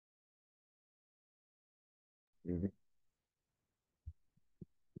Mhm.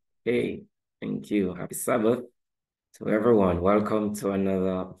 Hey, thank you. Happy Sabbath to everyone. Welcome to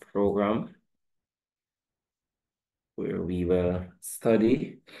another program where we will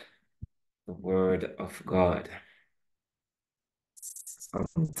study the Word of God.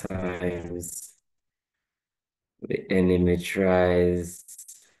 Sometimes the enemy tries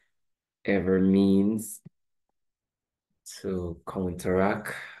every means to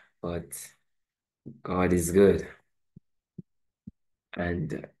counteract, but God is good.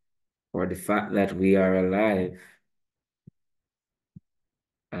 And for the fact that we are alive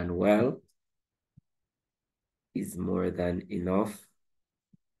and well is more than enough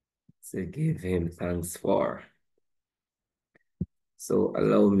to give him thanks for. So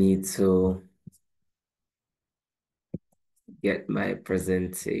allow me to get my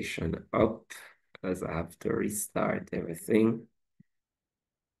presentation up because I have to restart everything.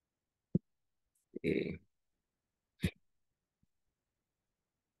 Okay.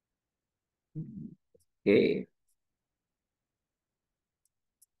 Okay.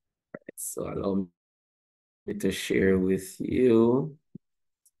 So allow me to share with you.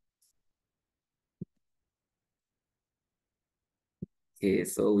 Okay,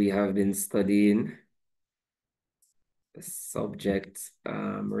 so we have been studying the subject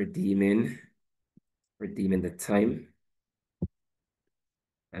redeeming the time.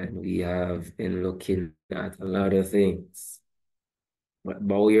 And we have been looking at a lot of things. But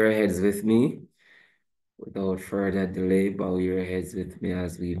bow your heads with me. Without further delay, bow your heads with me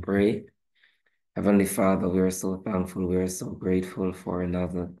as we pray. Heavenly Father, we are so thankful, we are so grateful for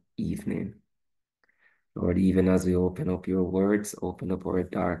another evening. Lord, even as we open up your words, open up our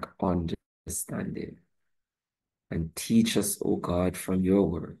dark understanding and teach us, O God, from your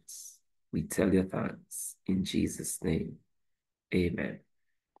words. We tell you thanks in Jesus' name. Amen.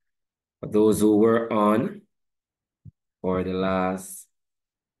 For those who were on for the last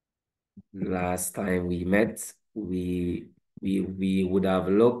time we met, we would have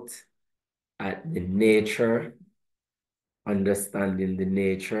looked at the nature, understanding the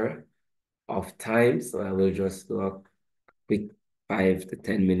nature of time. So I will just do a quick 5 to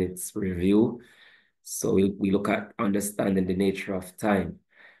 10 minutes review. So we look at understanding the nature of time.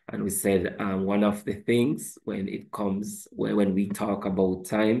 And we said one of the things when we talk about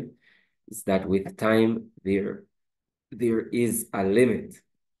time is that with time, there is a limit,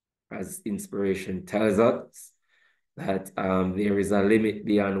 as inspiration tells us, that there is a limit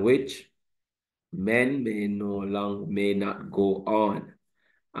beyond which men may not go on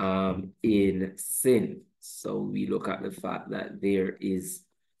in sin. So we look at the fact that there is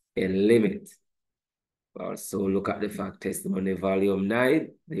a limit. Also look at the fact testimony volume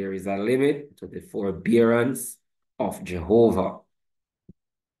 9. There is a limit to the forbearance of Jehovah.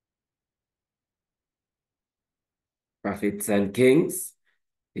 Prophets and kings,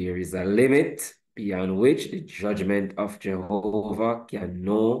 there is a limit beyond which the judgment of Jehovah can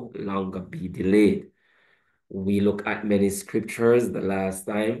no longer be delayed. We look at many scriptures the last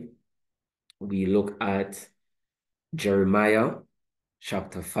time. We look at Jeremiah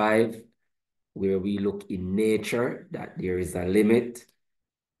chapter 5, where we look in nature that there is a limit,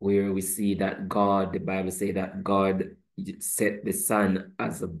 where we see that God, the Bible says that God set the sun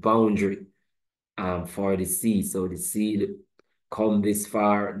as a boundary for the sea. So the sea come this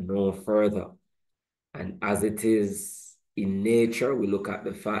far, no further. And as it is in nature, we look at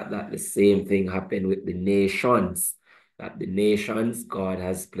the fact that the same thing happened with the nations, that the nations, God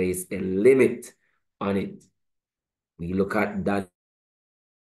has placed a limit on it. We look at that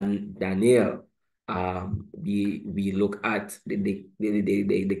Daniel. We look at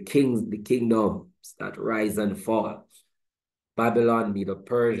the kingdoms that rise and fall. Babylon, Medo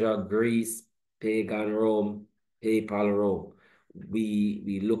Persia, Greece, pagan Rome, papal Rome.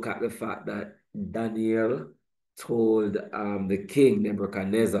 We look at the fact that Daniel told the king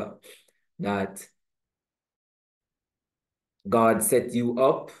Nebuchadnezzar that God set you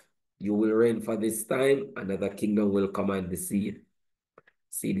up, you will reign for this time, another kingdom will come on the scene.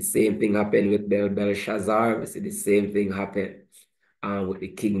 See the same thing happen with Belshazzar. We see the same thing happen with the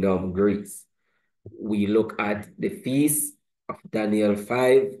kingdom of Greece. We look at the feast of Daniel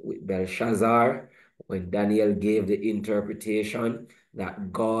 5 with Belshazzar, when Daniel gave the interpretation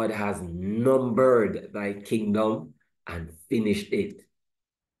that God has numbered thy kingdom and finished it.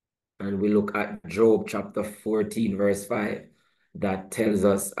 And we look at Job chapter 14, verse 5, that tells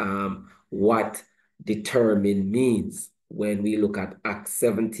us what determined means. When we look at Acts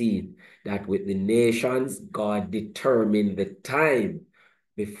 17, that with the nations, God determined the time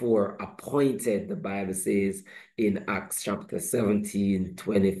before appointed, the Bible says in Acts chapter 17,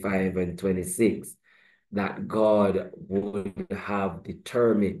 25 and 26. that God would have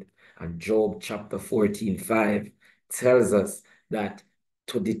determined. And Job chapter 14:5 tells us that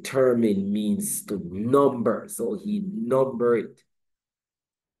to determine means to number. So he numbered it.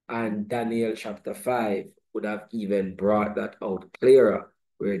 And Daniel chapter 5 would have even brought that out clearer,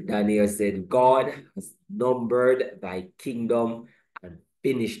 where Daniel said, God has numbered thy kingdom and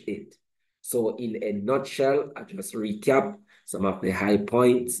finished it. So in a nutshell, I just recap some of the high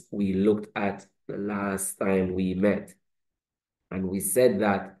points we looked at the last time we met. And we said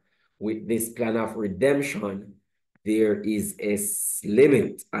that with this plan of redemption, there is a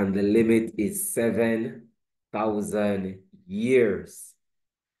limit, and the limit is 7,000 years.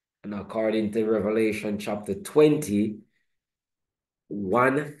 And according to Revelation chapter 20,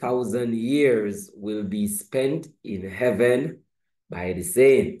 1,000 years will be spent in heaven by the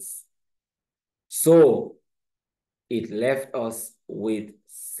saints. So it left us with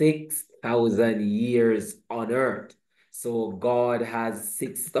 6,000 years on earth. So God has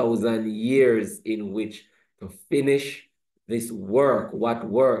 6,000 years in which to finish this work. What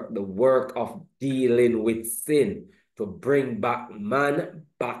work? The work of dealing with sin, to bring back man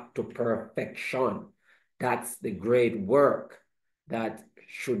back to perfection. That's the great work that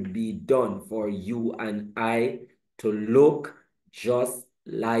should be done for you and I to look just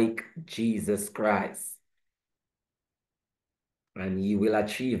like Jesus Christ. And he will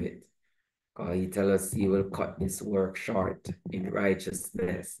achieve it. Because he tells us he will cut this work short in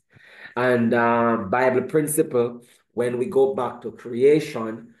righteousness. And Bible principle, when we go back to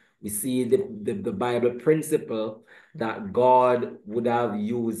creation, we see the Bible principle that God would have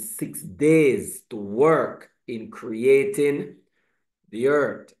used 6 days to work in creating the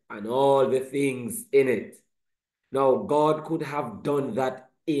earth and all the things in it. Now, God could have done that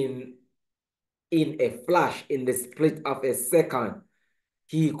in a flash, in the split of a second.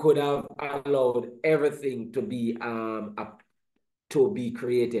 He could have allowed everything to be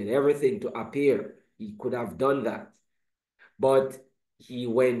created, everything to appear. He could have done that. But he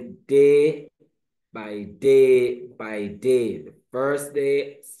went day by day by day, the first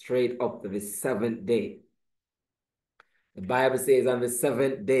day straight up to the seventh day. The Bible says on the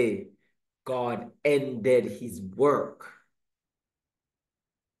seventh day, God ended his work.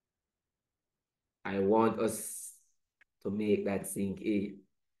 I want us to make that sink in.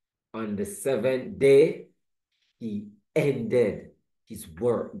 On the seventh day, he ended his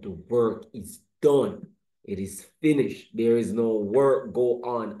work. The work is done. It is finished. There is no work go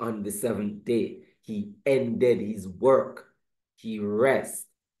on the seventh day. He ended his work. He rests.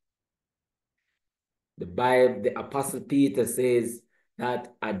 The Bible, the Apostle Peter says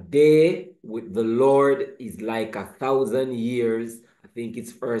that a day with the Lord is like 1,000 years. I think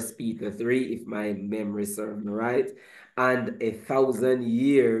it's 1 Peter 3, if my memory serves me right. And 1,000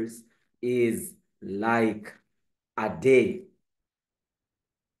 years is like a day.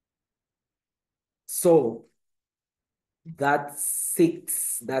 So that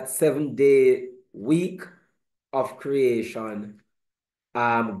 7 day week of creation,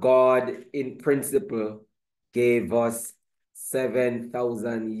 God in principle gave us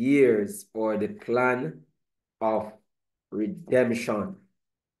 7,000 years for the plan of redemption.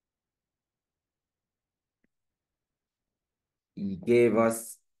 He gave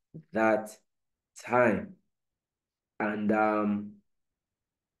us that time. And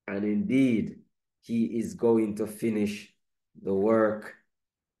indeed, he is going to finish the work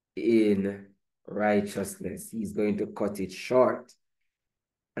in righteousness. He's going to cut it short.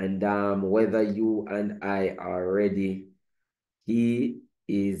 And whether you and I are ready, he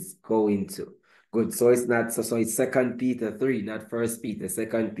is going to. Good. So it's not, so it's 2 Peter 3, not 1 Peter,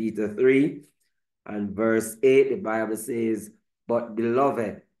 2 Peter 3 and verse 8, the Bible says, but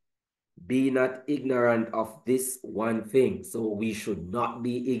beloved, be not ignorant of this one thing. So we should not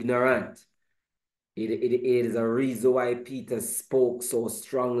be ignorant. It is a reason why Peter spoke so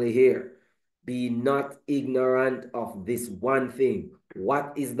strongly here. Be not ignorant of this one thing.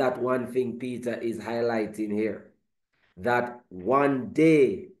 What is that one thing Peter is highlighting here? That one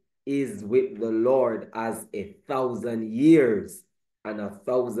day is with the Lord as 1,000 years, and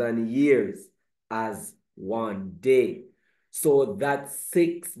 1,000 years as one day. So that's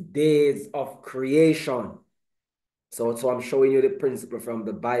 6 days of creation. So I'm showing you the principle from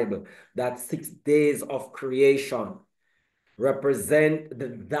the Bible, that 6 days of creation represent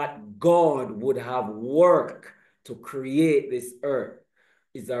that God would have worked to create this earth.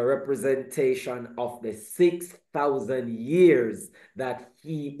 Is a representation of the 6,000 years that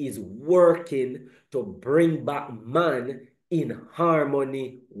he is working to bring back man in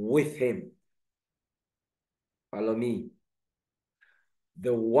harmony with him. Follow me.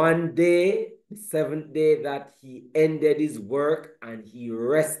 The one day The seventh day that he ended his work and he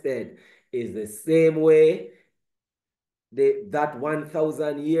rested is the same way that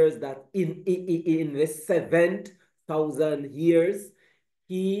 1,000 years, that in the 7,000 years,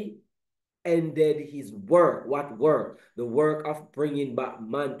 he ended his work. What work? The work of bringing back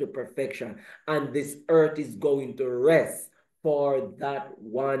man to perfection. And this earth is going to rest for that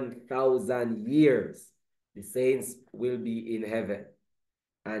 1,000 years. The saints will be in heaven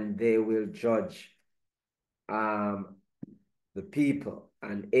and they will judge um, the people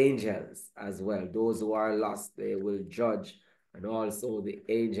and angels as well. Those who are lost, they will judge, and also the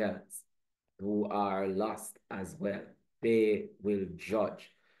angels who are lost as well, they will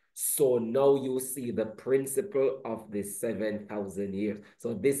judge. So now you see the principle of the 7,000 years.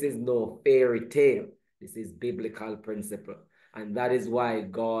 So this is no fairy tale. This is biblical principle. And that is why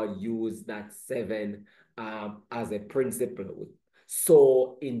God used that seven as a principle.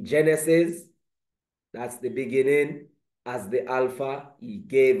 So in Genesis, that's the beginning. As the Alpha, he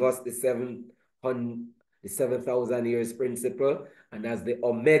gave us the 7,000 years principle. And as the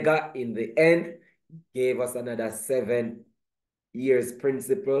Omega, in the end, gave us another 7 years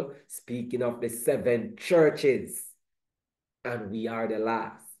principle, speaking of the 7 churches. And we are the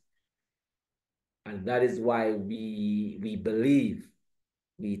last. And that is why we believe,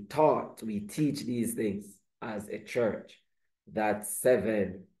 we taught, we teach these things as a church, that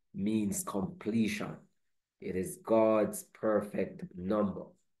 7 means completion. It is God's perfect number.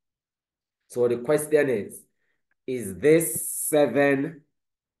 So the question is this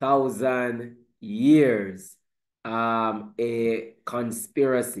 7,000 years a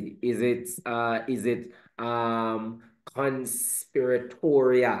conspiracy? Is it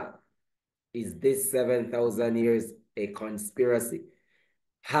conspiratorial? Is this 7,000 years a conspiracy?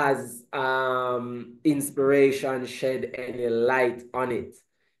 Has inspiration shed any light on it?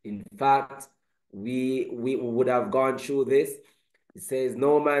 In fact, we would have gone through this. It says,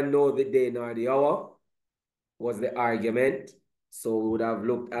 no man know the day nor the hour, was the argument. So we would have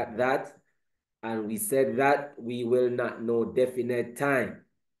looked at that. And we said that we will not know definite time,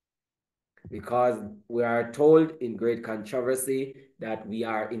 because we are told in great controversy that we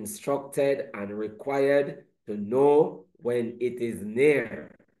are instructed and required to know when it is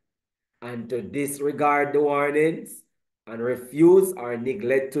near, and to disregard the warnings and refuse or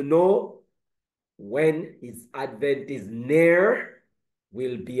neglect to know when his advent is near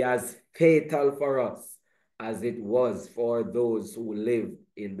will be as fatal for us as it was for those who lived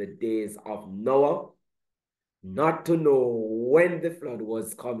in the days of Noah. Not to know when the flood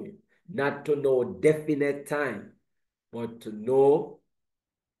was coming, not to know definite time, but to know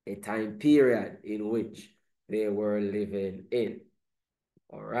a time period in which they were living in.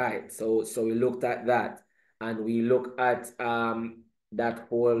 All right, so we looked at that, and we look at that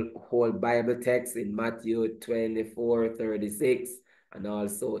whole Bible text in Matthew 24:36, and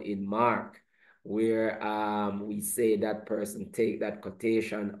also in Mark, where we say that person take that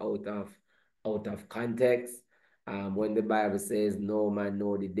quotation out of context. When the Bible says, no man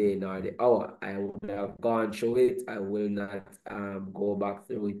know the day nor the hour. I would have gone through it. I will not go back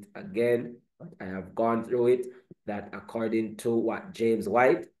through it again, but I have gone through it, that according to what James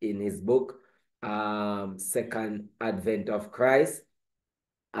White in his book, Second Advent of Christ,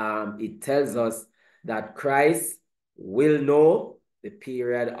 it tells us that Christ will know the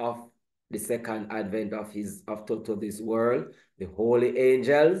period of the second advent of to this world. The holy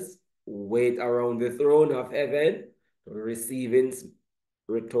angels wait around the throne of heaven to receive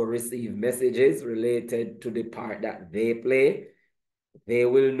messages related to the part that they play. They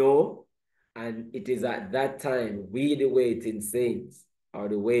will know, and it is at that time we, the waiting saints or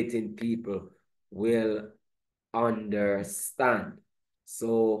the waiting people, will understand.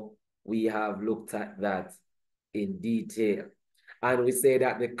 So we have looked at that in detail. And we say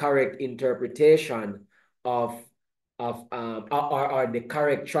that the correct interpretation or the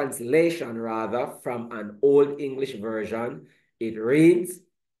correct translation rather from an Old English version, it reads,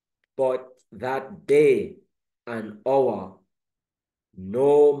 but that day and hour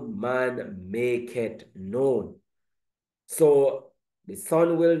no man make it known. So the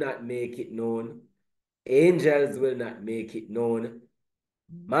Son will not make it known. Angels will not make it known.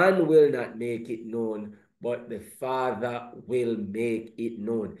 Man will not make it known, but the Father will make it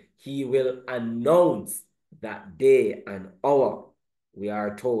known. He will announce that day and hour, we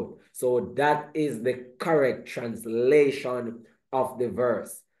are told. So that is the correct translation of the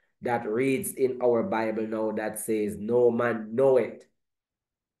verse that reads in our Bible now, that says, no man knoweth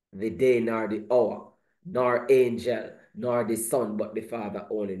the day nor the hour, nor angel, nor the Son, but the Father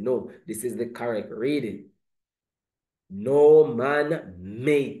only know. This is the correct reading. No man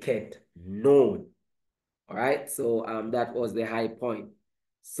make it known. All right, so that was the high point.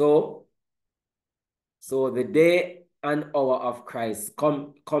 So the day and hour of Christ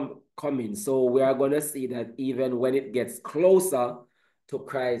coming. So we are going to see that even when it gets closer to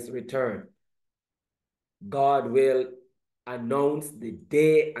Christ's return, God will announce the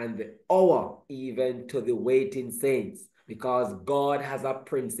day and the hour even to the waiting saints, because God has a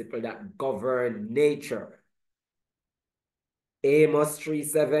principle that governs nature. Amos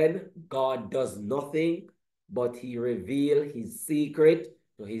 3:7, God does nothing, but he reveals his secret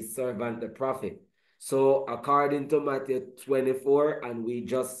to his servant, the prophet. So according to Matthew 24, and we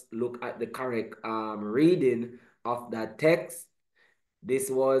just look at the correct reading of that text, this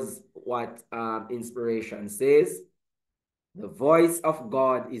was what inspiration says. The voice of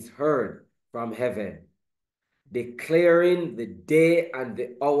God is heard from heaven, declaring the day and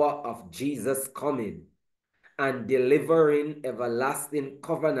the hour of Jesus' coming, and delivering everlasting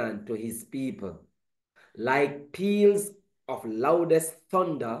covenant to his people. Like peals of loudest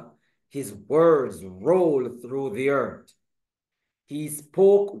thunder, his words roll through the earth. He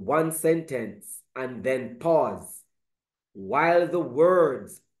spoke one sentence and then paused. While the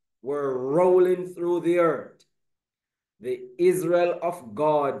words were rolling through the earth, the Israel of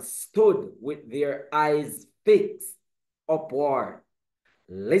God stood with their eyes fixed upward,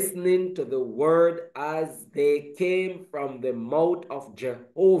 listening to the word as they came from the mouth of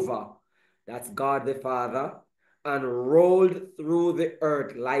Jehovah, that's God the Father, and rolled through the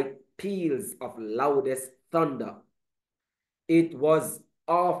earth like peals of loudest thunder. It was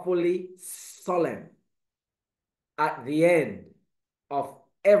awfully solemn. At the end of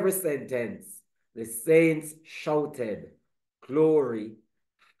every sentence, the saints shouted, "Glory,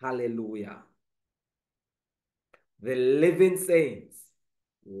 hallelujah." The living saints,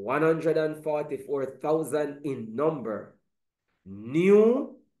 144,000 in number,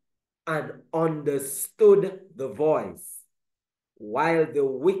 knew and understood the voice, while the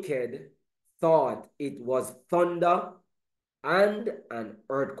wicked thought it was thunder and an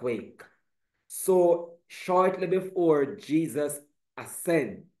earthquake. So shortly before Jesus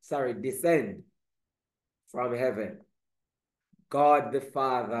descend from heaven, God the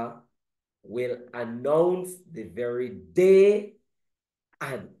Father will announce the very day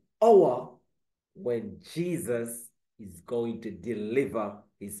and hour when Jesus is going to deliver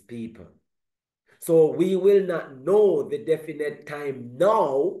his people. So we will not know the definite time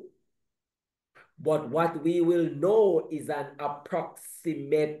now, but what we will know is an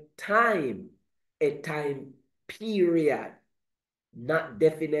approximate time, a time period, not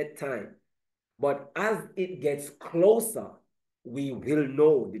definite time. But as it gets closer, we will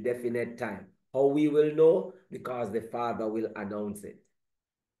know the definite time. How we will know? Because the Father will announce it.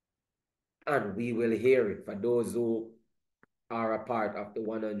 And we will hear it for those who are a part of the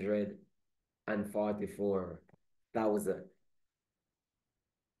 144,000.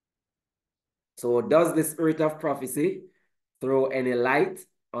 So does the spirit of prophecy throw any light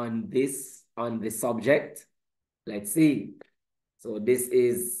on the subject? Let's see. So this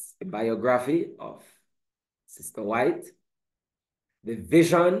is a biography of Sister White. The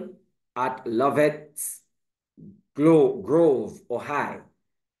vision at Lovett's Grove, Ohio,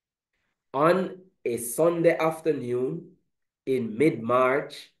 on a Sunday afternoon in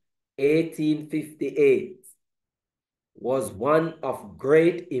mid-March 1858 was one of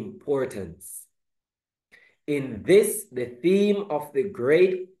great importance. In this, the theme of the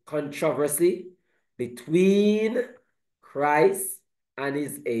great controversy between Christ and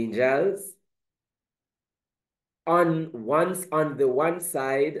his angels on the one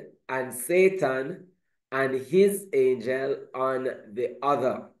side, and Satan and his angel on the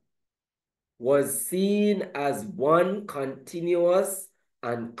other, was seen as one continuous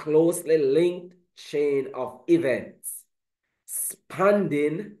and closely linked chain of events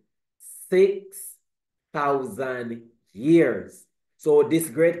spanning 6,000 years. So this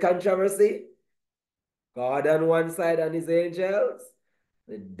great controversy, God on one side and his angels,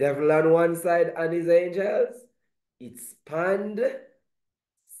 the devil on one side and his angels, it spanned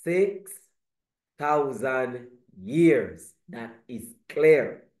 6,000 years. That is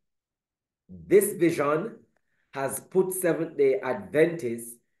clear. This vision has put Seventh-day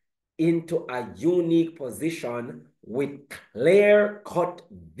Adventists into a unique position with clear-cut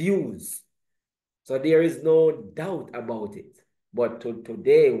views. So there is no doubt about it. But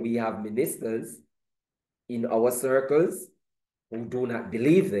today we have ministers in our circles who do not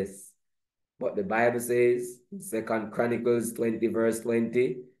believe this. But the Bible says in 2 Chronicles 20, verse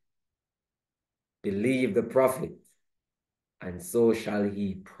 20, believe the prophet, and so shall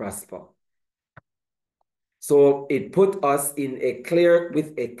he prosper. So it put us in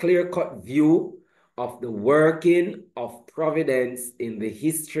with a clear-cut view of the working of providence in the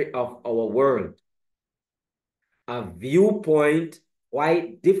history of our world. A viewpoint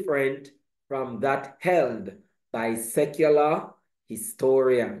quite different from that held by secular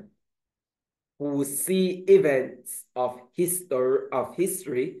historians who see events of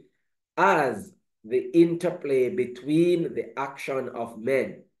history as the interplay between the action of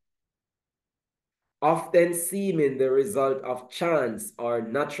men, often seeming the result of chance or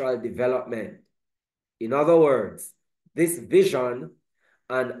natural development. In other words, this vision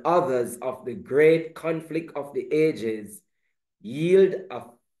and others of the great conflict of the ages yield a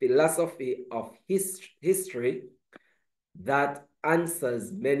philosophy of history that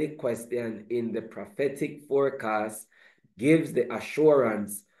answers many questions in the prophetic forecast, gives the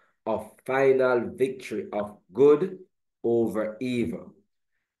assurance of final victory of good over evil.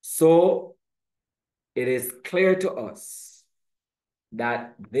 So it is clear to us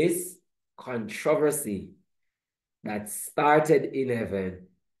that this controversy that started in heaven,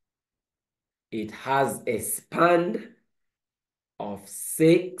 it has a span of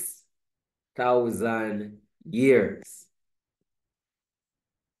 6,000 years.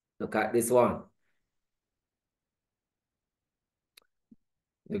 Look at this one.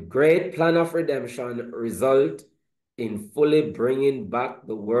 The great plan of redemption result in fully bringing back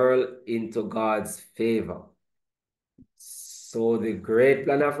the world into God's favor. So the great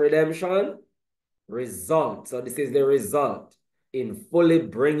plan of redemption result. So this is the result in fully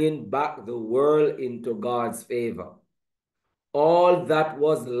bringing back the world into God's favor. All that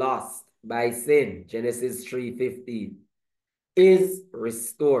was lost by sin, Genesis 3:15, is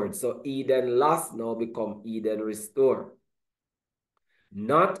restored. So Eden lost now become Eden restored.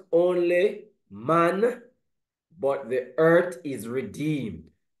 Not only man, but the earth is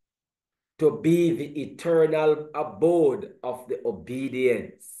redeemed to be the eternal abode of the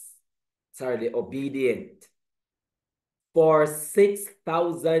obedient. For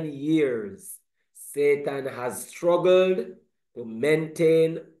 6,000 years, Satan has struggled to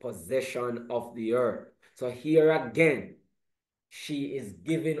maintain possession of the earth. So here again, she is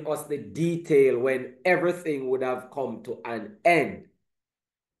giving us the detail when everything would have come to an end.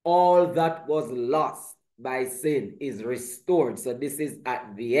 All that was lost by sin is restored. So this is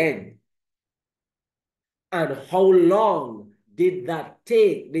at the end. And how long did that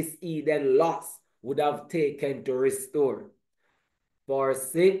take, this Eden loss would have taken to restore? For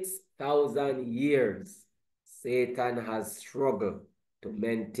 6,000 years, Satan has struggled to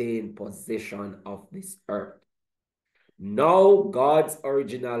maintain possession of this earth. Now God's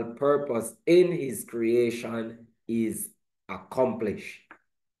original purpose in his creation is accomplished.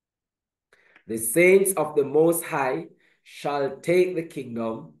 The saints of the Most High shall take the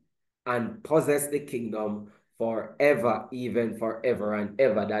kingdom and possess the kingdom forever, even forever and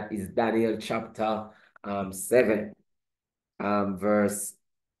ever. That is Daniel chapter 7, verse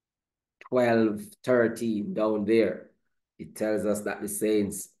 12, 13 down there. It tells us that the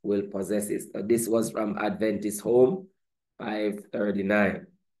saints will possess it. So this was from Adventist Home, 539.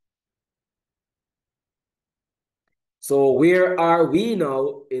 So where are we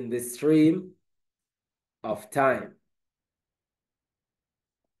now in the stream of time?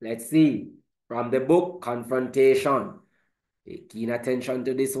 Let's see. From the book, Confrontation. Pay keen attention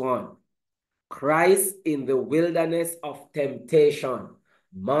to this one. Christ in the wilderness of temptation.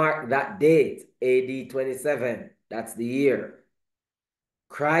 Mark that date, AD 27. That's the year.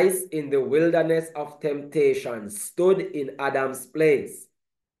 Christ in the wilderness of temptation stood in Adam's place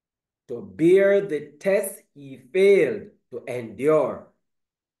to bear the test he failed to endure.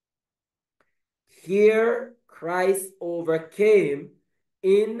 Here, Christ overcame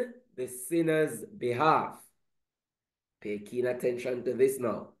in the sinner's behalf. Pay keen attention to this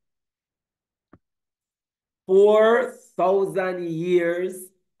now. 4,000 years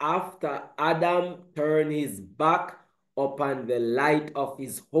after Adam turned his back upon the light of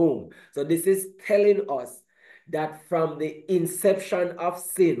his home. So this is telling us that from the inception of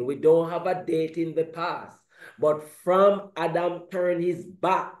sin, we don't have a date in the past, but from Adam turned his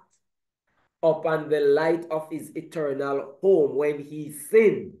back upon the light of his eternal home when he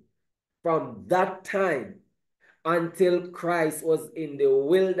sinned, from that time until Christ was in the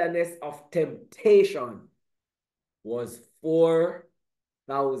wilderness of temptation was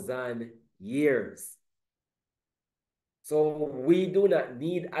 4,000 years. So we do not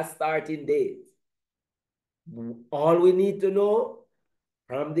need a starting date. All we need to know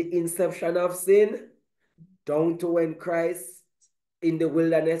from the inception of sin down to when Christ in the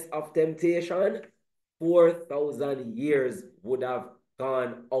wilderness of temptation, 4,000 years would have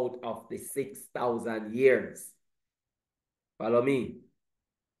gone out of the 6,000 years. Follow me.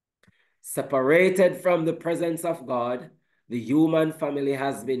 Separated from the presence of God, the human family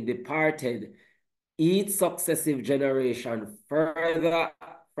has been departed each successive generation further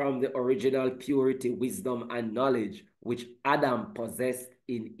from the original purity, wisdom, and knowledge which Adam possessed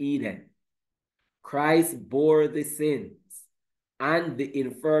in Eden. Christ bore the sins and the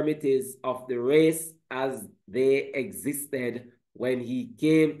infirmities of the race as they existed when he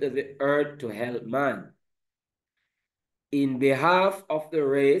came to the earth to help man. In behalf of the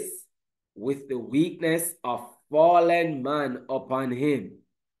race, with the weakness of fallen man upon him,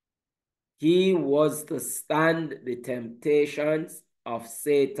 he was to stand the temptations of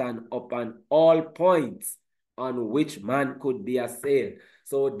Satan upon all points on which man could be assailed.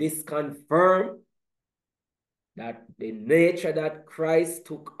 So this confirms that the nature that Christ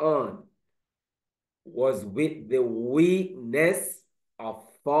took on was with the weakness of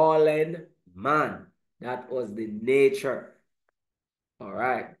fallen man. That was the nature. All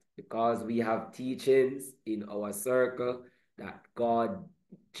right. Because we have teachings in our circle that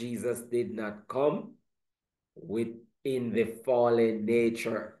Jesus did not come within the fallen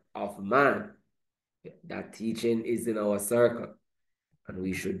nature of man. That teaching is in our circle, and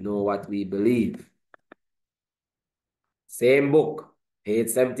we should know what we believe. Same book, page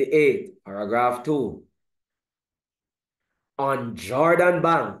 78, paragraph 2. On Jordan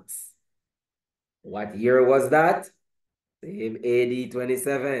banks. What year was that? Same AD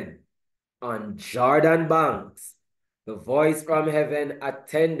 27. On Jordan banks, the voice from heaven,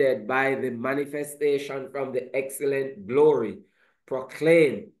 attended by the manifestation from the excellent glory,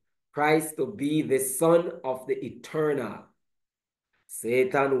 proclaimed Christ to be the Son of the Eternal.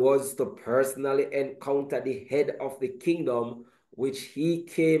 Satan was to personally encounter the head of the kingdom which he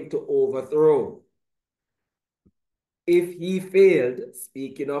came to overthrow. If he failed,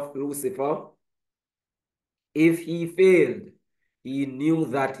 speaking of Lucifer, if he failed, he knew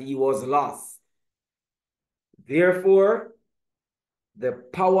that he was lost. Therefore, the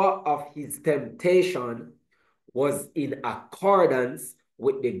power of his temptation was in accordance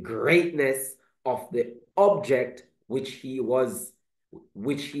with the greatness of the object which he would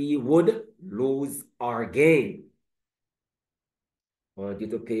lose or gain. I want you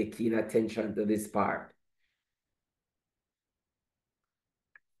to pay keen attention to this part.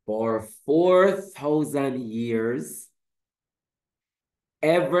 For 4,000 years,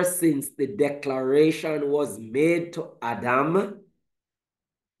 ever since the declaration was made to Adam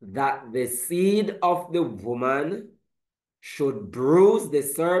that the seed of the woman should bruise the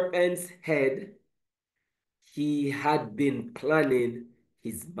serpent's head, he had been planning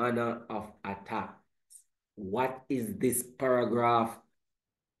his manner of attack. What is this paragraph?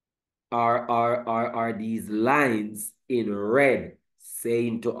 Are these lines in red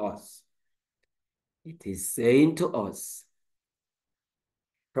saying to us? It is saying to us,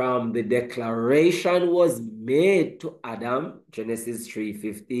 from the declaration was made to Adam, Genesis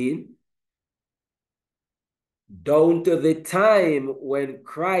 3:15, down to the time when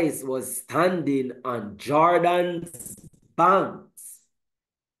Christ was standing on Jordan's banks,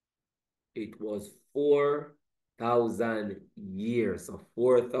 it was 4,000 years. So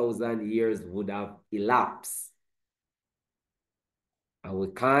 4,000 years would have elapsed. And we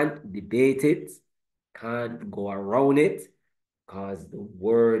can't debate it, can't go around it, because the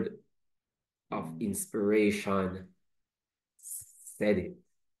word of inspiration said it.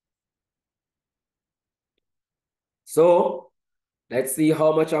 So let's see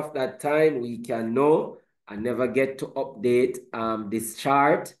how much of that time we can know. I never get to update this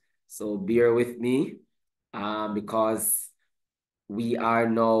chart, so bear with me because we are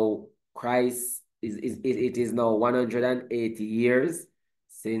now, Christ, it is now 180 years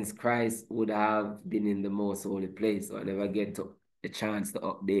since Christ would have been in the most holy place. So I never get to the chance to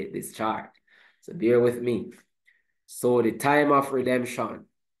update this chart. So bear with me. So the time of redemption.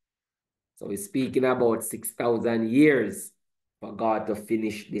 So we're speaking about 6,000 years for God to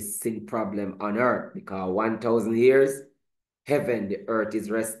finish this sin problem on earth, because 1,000 years, heaven, the earth is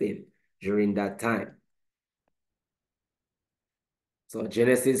resting during that time. So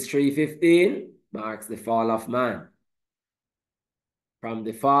Genesis 3:15 marks the fall of man. From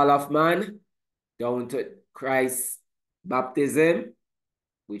the fall of man down to Christ's baptism,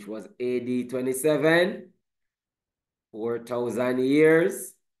 which was AD 27, 4,000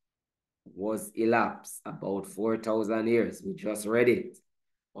 years was elapsed, about 4,000 years. We just read it.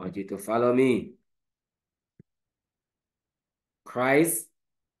 I want you to follow me. Christ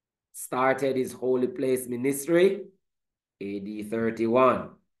started his holy place ministry AD 31.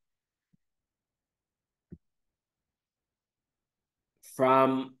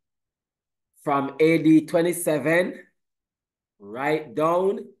 from AD 27 right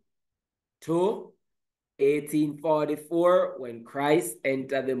down to 1844 when Christ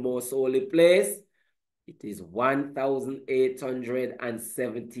entered the most holy place. It is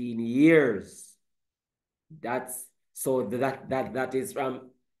 1,817 years. That is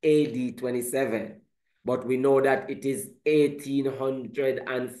from AD 27. But we know that it is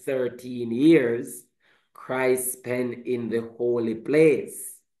 1,813 years Christ spent in the holy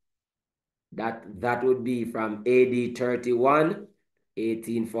place. That would be from AD 31,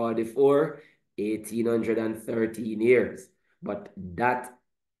 1844, 1,813 years. But that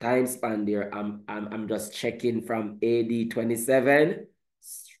time span there, I'm just checking from AD 27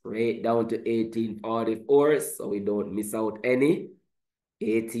 straight down to 1844, so we don't miss out any.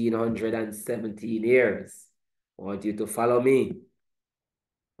 1,817 years. I want you to follow me.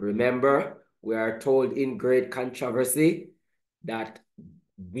 Remember, we are told in great controversy that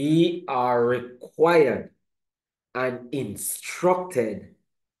we are required and instructed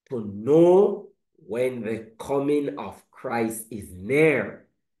to know when the coming of Christ is near.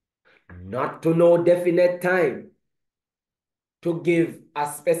 Not to know definite time, to give a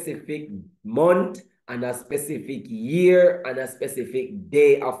specific month and a specific year and a specific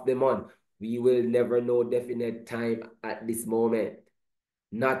day of the month. We will never know definite time at this moment,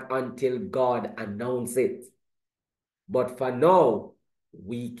 not until God announces it. But for now,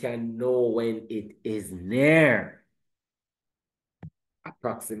 we can know when it is near,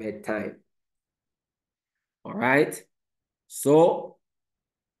 approximate time. All right? So,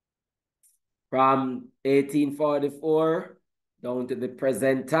 from 1844 down to the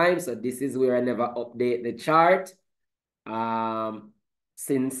present time, so this is where I never update the chart.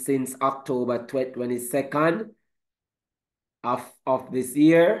 Since October 22nd of this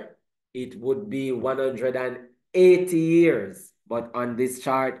year, it would be 180 years. But on this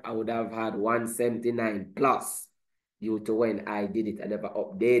chart, I would have had 179 plus due to when I did it. I never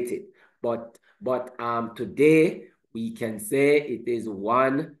updated. But today, we can say it is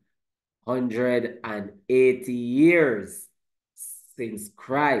 180 years since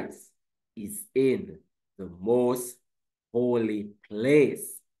Christ is in the most holy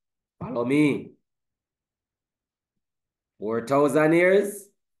place. Follow me. 4,000 years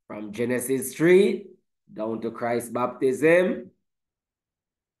from Genesis 3 down to Christ's baptism,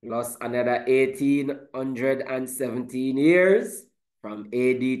 plus another 1,817 years from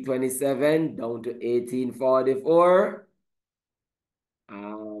AD 27 down to 1844.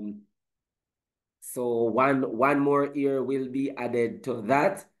 So one more year will be added to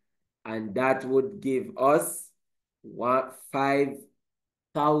that, and that would give us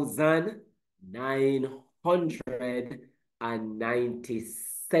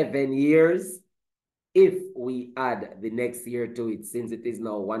 5,997 years if we add the next year to it, since it is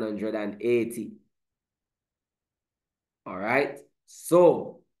now 180. All right.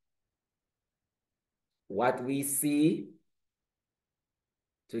 So what we see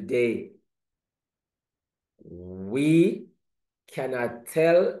today, we cannot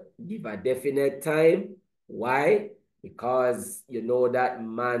give a definite time. Why? Because you know that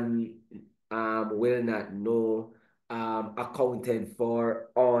man will not know accounted for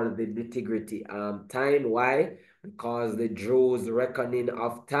all the nitty-gritty time. Why? Because the Jews' reckoning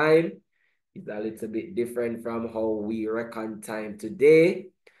of time is a little bit different from how we reckon time today.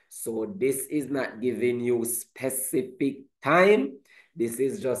 So this is not giving you specific time. This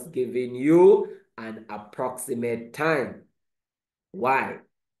is just giving you an approximate time. Why?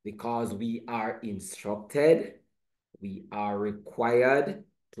 Because we are instructed, we are required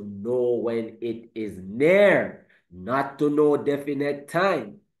to know when it is near, not to know definite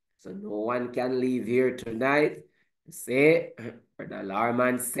time. So no one can leave here tonight to say, Brother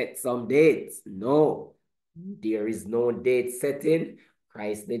Larman set some dates. No, there is no date setting.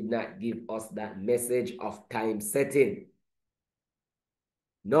 Christ did not give us that message of time setting.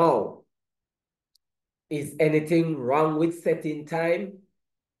 No. Is anything wrong with setting time?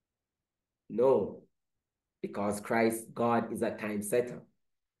 No, because Christ, God, is a time setter.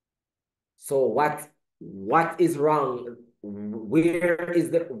 So what is wrong? Where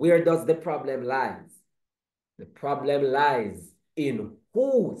does the problem lie? The problem lies in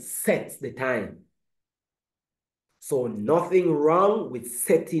who sets the time. So nothing wrong with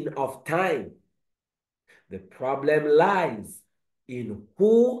setting of time. The problem lies in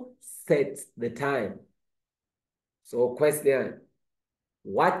who sets the time. So question,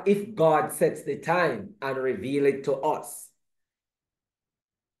 what if God sets the time and reveal it to us?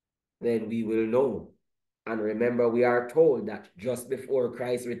 Then we will know. And remember, we are told that just before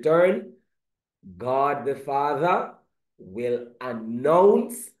Christ's return, God the Father will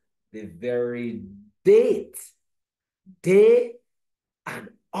announce the very date, day, and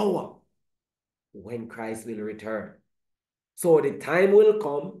hour when Christ will return. So the time will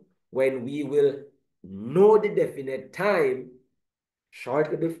come when we will know the definite time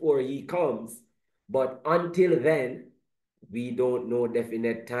shortly before he comes, but until then, we don't know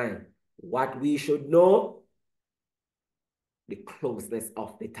definite time. What we should know, the closeness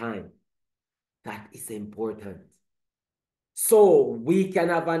of the time. That is important. So we can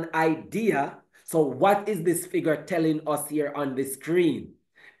have an idea. So what is this figure telling us here on the screen?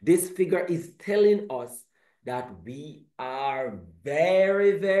 This figure is telling us that we are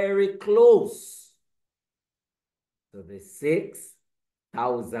very, very close to the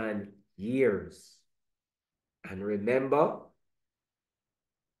 6,000 years. And remember,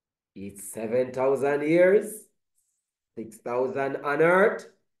 it's 7,000 years, 6,000 on earth,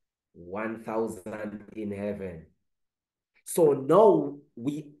 1,000 in heaven. So now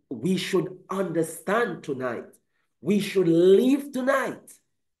we should understand tonight. We should live tonight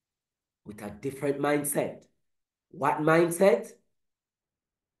with a different mindset. What mindset?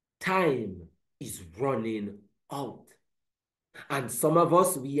 Time is running out. And some of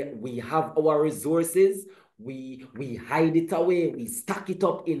us, we have our resources, we hide it away, we stack it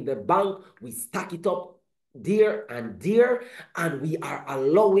up in the bank, we stack it up there, and we are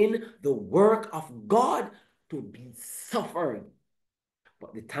allowing the work of God to be suffered.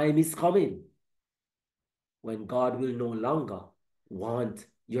 But the time is coming when God will no longer want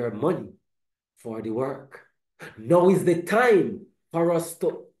your money for the work. Now is the time for us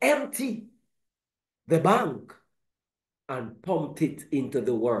to empty the bank and pump it into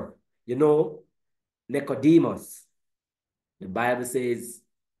the work. You know, Nicodemus, the Bible says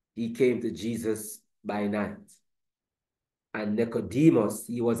he came to Jesus by night. And Nicodemus,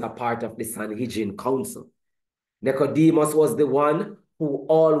 he was a part of the Sanhedrin council. Nicodemus was the one who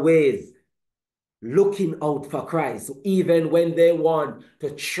always looking out for Christ, even when they want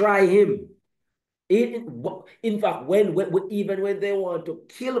to try him. In fact, even when they want to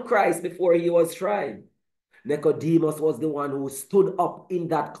kill Christ before he was tried, Nicodemus was the one who stood up in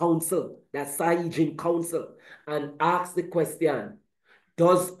that council, that Sanhedrin council, and asked the question,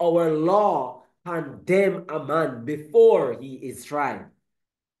 does our law condemn a man before he is tried?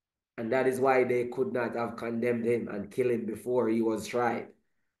 And that is why they could not have condemned him and killed him before he was tried.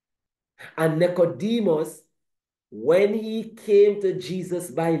 And Nicodemus, when he came to Jesus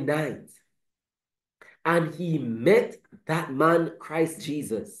by night and he met that man, Christ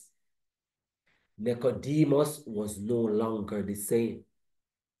Jesus, Nicodemus was no longer the same.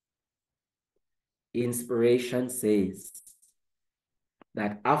 Inspiration says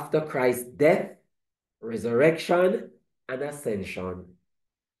that after Christ's death, resurrection, and ascension,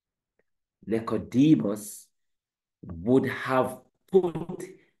 Nicodemus would have put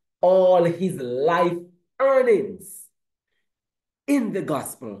all his life earnings in the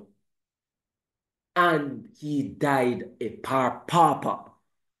gospel, and he died a pauper.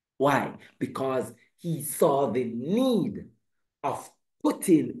 Why? Because he saw the need of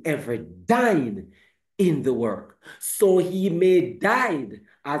putting every dime in the work. So he may died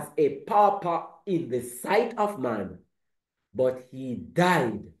as a pauper in the sight of man, but he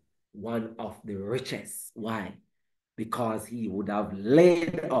died one of the richest. Why? Because he would have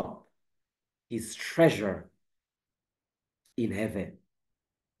laid up his treasure in heaven,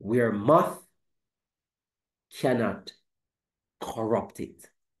 where moth cannot corrupt it,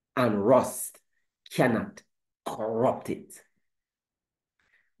 and rust cannot corrupt it.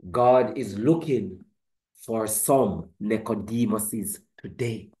 God is looking for some Nicodemuses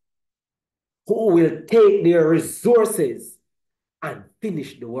today who will take their resources and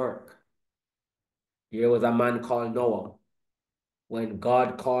finish the work. Here was a man called Noah. When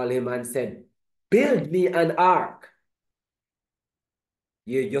God called him and said, build me an ark.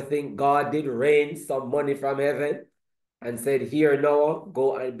 You think God did rain some money from heaven and said, here, Noah,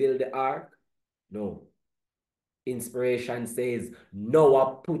 go and build the ark? No. Inspiration says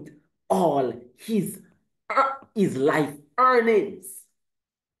Noah put all his life earnings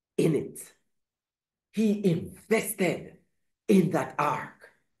in it. He invested in that ark.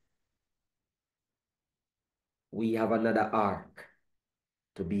 We have another ark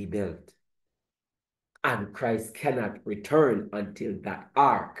to be built. And Christ cannot return until that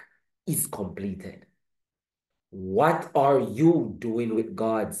ark is completed. What are you doing with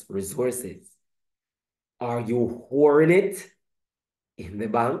God's resources? Are you hoarding it in the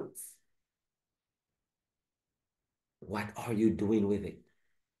banks? What are you doing with it?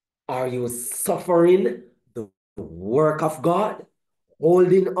 Are you suffering the work of God,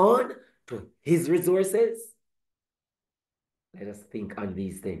 holding on to his resources? Let us think on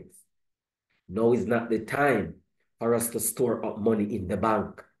these things. Now is not the time for us to store up money in the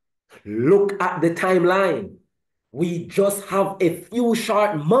bank. Look at the timeline. We just have a few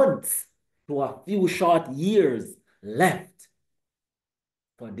short months to a few short years left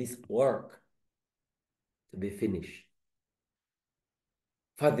for this work to be finished,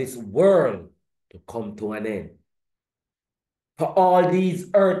 for this world to come to an end, for all these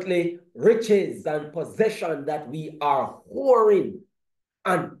earthly riches and possession that we are whoring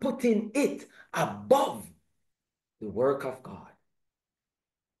and putting it above the work of God.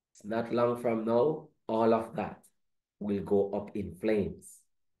 It's not long from now, all of that will go up in flames.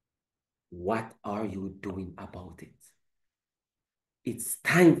 What are you doing about it? It's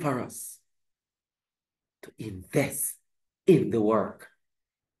time for us to invest in the work.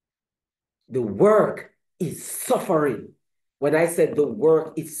 The work is suffering. When I said the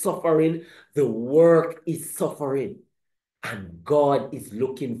work is suffering, the work is suffering. And God is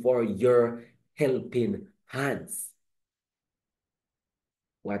looking for your helping hands.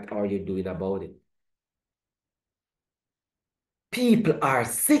 What are you doing about it? People are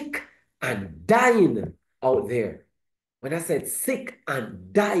sick and dying out there. When I said sick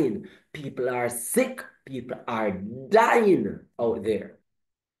and dying, people are sick, people are dying out there.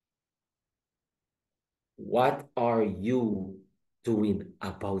 What are you doing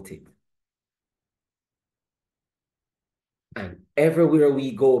about it? And everywhere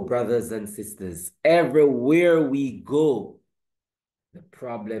we go, brothers and sisters, everywhere we go, the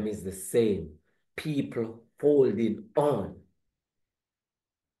problem is the same. People holding on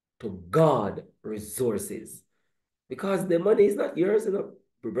to God resources. Because the money is not yours, you know,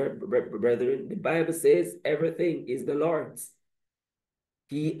 brethren. The Bible says everything is the Lord's.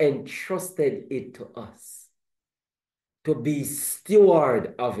 He entrusted it to us to be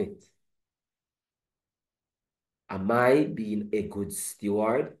steward of it. Am I being a good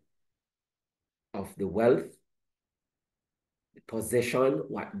steward of the wealth, the possession,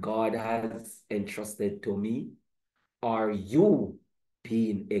 what God has entrusted to me? Are you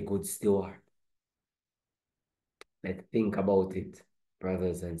being a good steward? Let's think about it,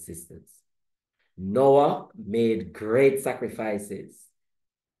 brothers and sisters. Noah made great sacrifices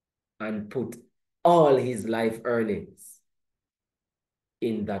and put all his life earnings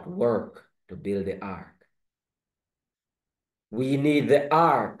in that work to build the ark. We need the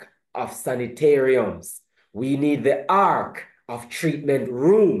ark of sanitariums. We need the ark of treatment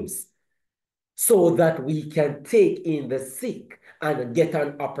rooms so that we can take in the sick and get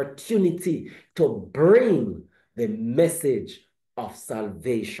an opportunity to bring the message of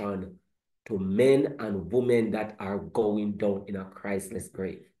salvation to men and women that are going down in a Christless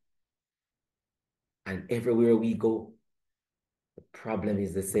grave. And everywhere we go, the problem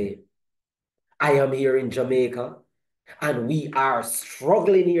is the same. I am here in Jamaica, and we are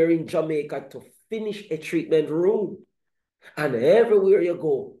struggling here in Jamaica to finish a treatment room. And everywhere you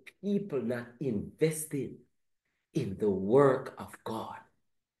go, people not investing in the work of God.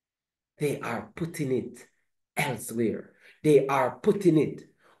 They are putting it elsewhere. They are putting it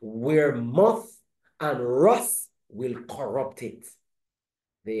where moth and rust will corrupt it.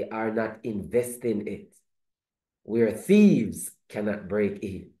 They are not investing it where thieves cannot break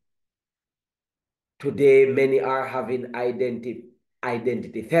in. Today, many are having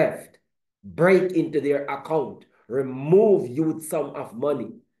identity theft, break into their account, remove youth sum of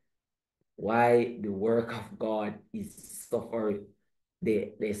money. Why the work of God is suffering?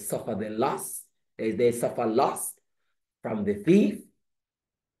 They suffer the loss. They suffer loss from the thief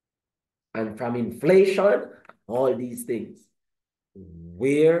and from inflation, all these things.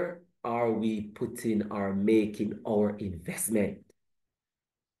 Where are we putting or making our investment?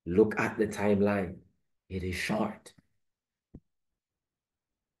 Look at the timeline. It is short.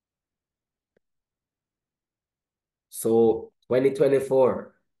 So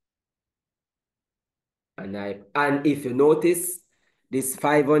 2024, and if you notice, this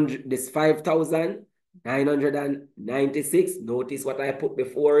 5,996, notice what I put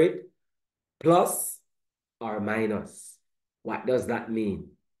before it, plus or minus. What does that mean?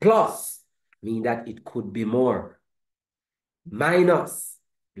 Plus mean that it could be more. Minus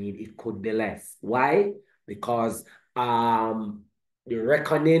mean it could be less. Why? Because the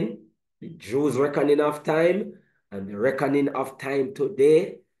reckoning, the Jews' reckoning of time and the reckoning of time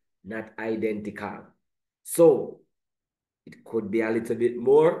today, not identical. So it could be a little bit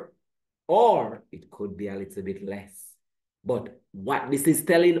more or it could be a little bit less. But what this is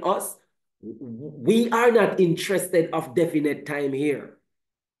telling us, we are not interested of definite time here.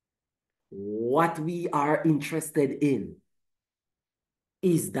 What we are interested in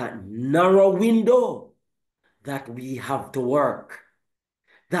is that narrow window that we have to work.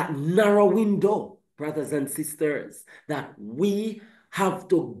 That narrow window, brothers and sisters, that we have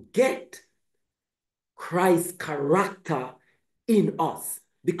to get Christ's character in us,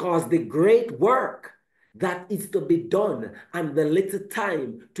 because the great work that is to be done and the little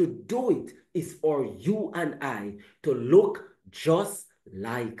time to do it is for you and I to look just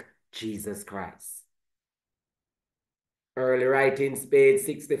like Jesus Christ. Early writings, page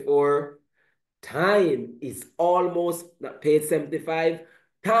 64. Time is almost, page 75,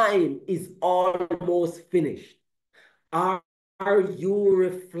 time is almost finished. Are you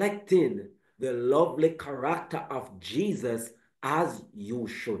reflecting the lovely character of Jesus as you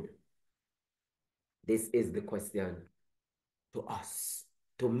should? This is the question to us,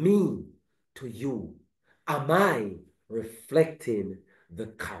 to me, to you. Am I reflecting the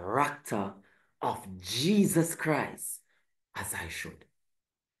character of Jesus Christ as I should?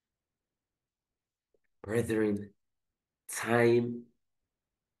 Brethren, time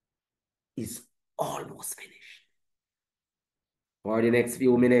is almost finished. For the next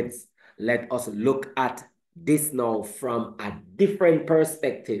few minutes, let us look at this now from a different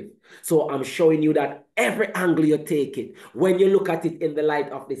perspective. So I'm showing you that every angle you take it, when you look at it in the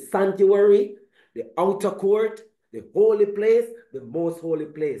light of the sanctuary, the outer court, the holy place, the most holy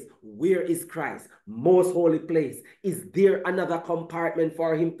place. Where is Christ? Most holy place. Is there another compartment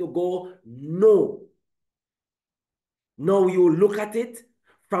for him to go? No. Now you look at it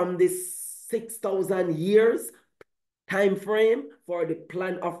from this 6,000 years time frame for the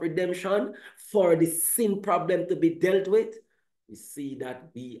plan of redemption, for the sin problem to be dealt with, we see that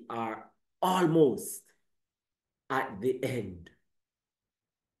we are almost at the end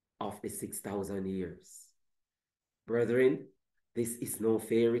of the 6,000 years. Brethren, this is no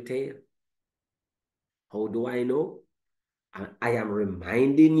fairy tale. How do I know? I am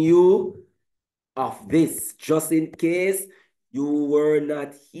reminding you of this just in case you were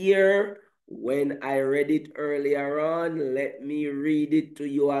not here when I read it earlier on. Let me read it to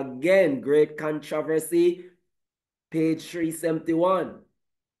you again. Great Controversy, page 371.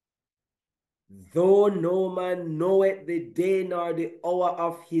 Though no man knoweth the day nor the hour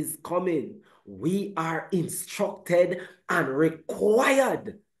of his coming, we are instructed and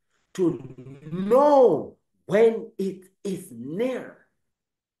required to know when it is near.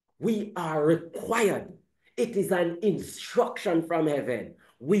 We are required. It is an instruction from heaven.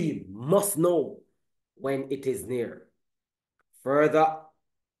 We must know when it is near. Further,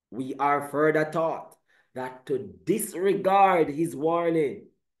 we are further taught that to disregard his warning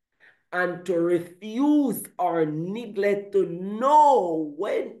and to refuse or neglect to know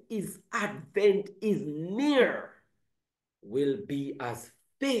when his advent is near will be as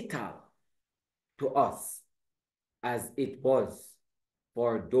fatal to us as it was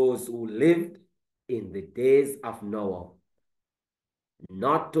for those who lived in the days of Noah.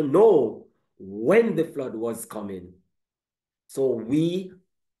 Not to know when the flood was coming. So we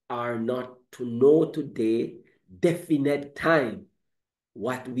are not to know today definite time.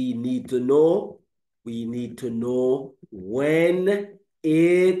 What we need to know when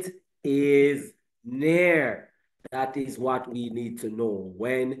it is near. That is what we need to know,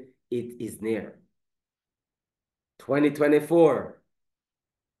 when it is near. 2024.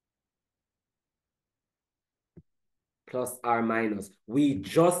 Plus or minus. We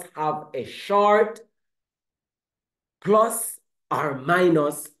just have a short plus or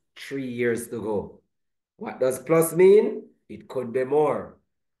minus 3 years to go. What does plus mean? It could be more.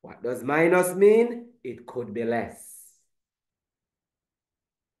 What does minus mean? It could be less.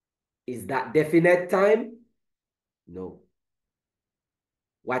 Is that definite time? No.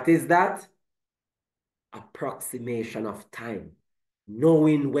 What is that? Approximation of time.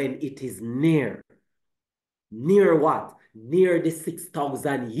 Knowing when it is near. Near what? Near the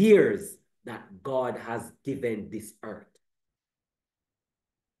 6,000 years that God has given this earth.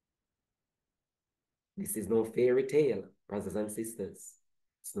 This is no fairy tale, brothers and sisters.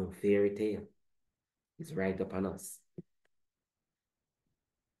 It's no fairy tale. It's right upon us.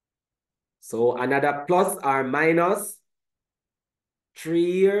 So another plus or minus 3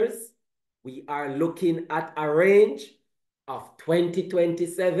 years, we are looking at a range of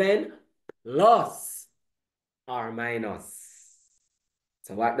 2027 plus or minus.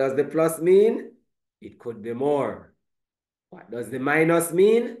 So what does the plus mean? It could be more. What does the minus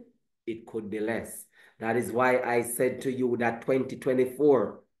mean? It could be less. That is why I said to you that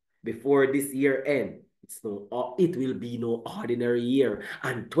 2024, before this year end, it will be no ordinary year.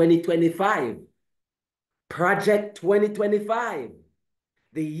 And 2025, project 2025,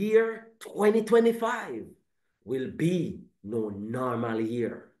 the year 2025 will be no normal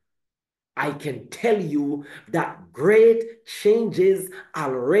year. I can tell you that great changes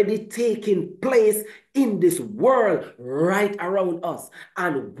already taking place in this world right around us.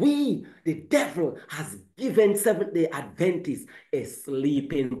 And we, the devil, has given Seventh-day Adventists a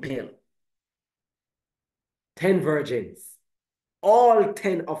sleeping pill. 10 virgins, all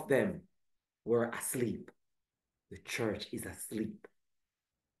 10 of them were asleep. The church is asleep.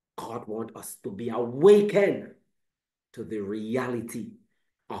 God wants us to be awakened to the reality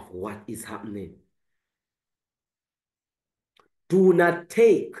of what is happening. Do not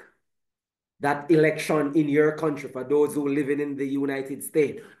take that election in your country, for those who live in the United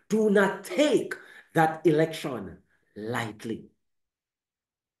States, do not take that election lightly.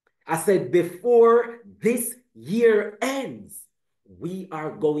 I said, before this year ends, we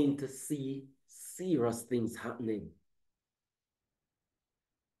are going to see serious things happening.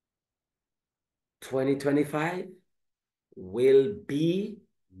 2025 will be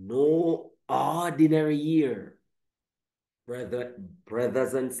no ordinary year.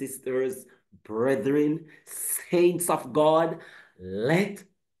 Brothers and sisters, brethren, saints of God, let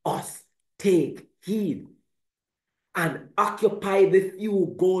us take heed and occupy the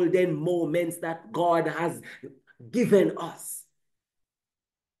few golden moments that God has given us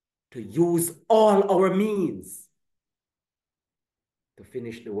to use all our means to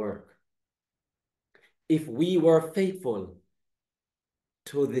finish the work. If we were faithful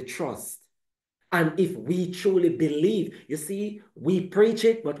to the trust, and if we truly believe, you see, we preach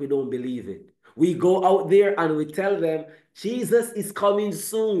it, but we don't believe it. We go out there and we tell them, Jesus is coming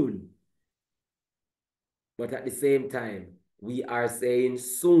soon. But at the same time, we are saying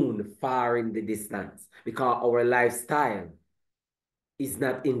soon, far in the distance, because our lifestyle is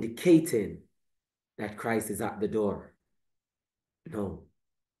not indicating that Christ is at the door. No.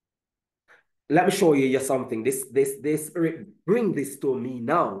 Let me show you something. This bring this to me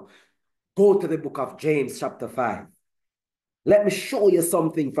now. Go to the book of James, chapter 5. Let me show you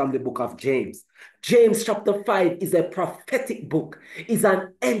something from the book of James. James chapter 5 is a prophetic book. It's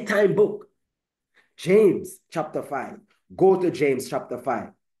an end-time book. James chapter 5. Go to James chapter 5.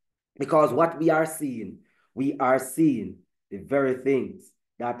 Because what we are seeing the very things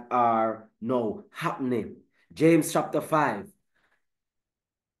that are now happening. James chapter 5.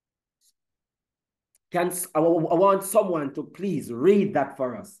 I want someone to please read that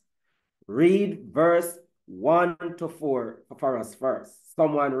for us. Read verse 1 to 4 for us first.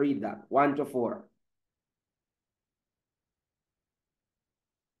 Someone read that, 1 to 4.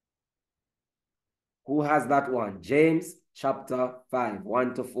 Who has that one? James chapter 5,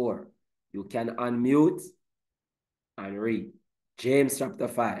 1 to 4. You can unmute and read. James chapter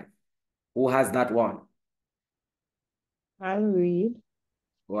 5. Who has that one? I'll read.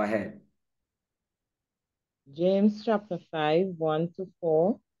 Go ahead. James chapter 5, 1 to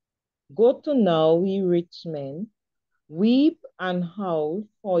 4. Go to now, ye rich men, weep and howl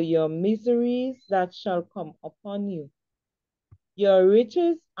for your miseries that shall come upon you. Your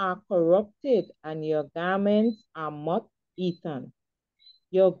riches are corrupted, and your garments are moth-eaten.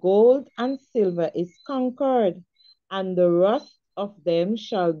 Your gold and silver is conquered, and the rust of them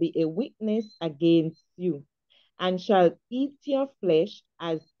shall be a witness against you, and shall eat your flesh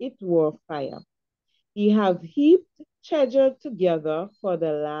as it were fire. Ye have heaped treasure together for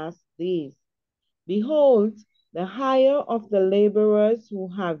the last days. Behold, the hire of the laborers who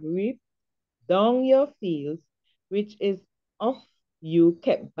have reaped down your fields, which is of you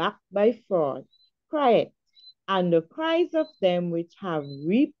kept back by fraud, crieth, and the cries of them which have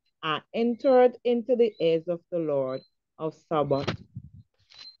reaped are entered into the ears of the Lord of Sabbath.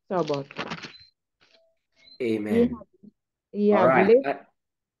 Sabbath. Ye Amen. have, ye All have right. lived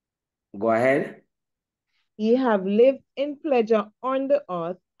Go ahead. Ye have lived in pleasure on the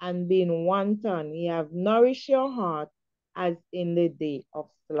earth and been wanton. Ye have nourished your heart as in the day of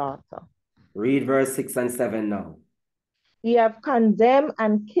slaughter. Read verse 6 and 7 now. Ye have condemned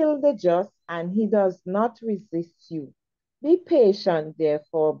and killed the just, and he does not resist you. Be patient,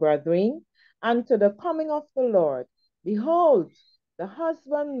 therefore, brethren, unto the coming of the Lord. Behold, the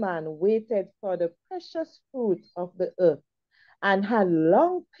husbandman waited for the precious fruit of the earth, and had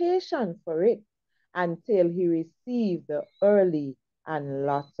long patience for it, until he received the early and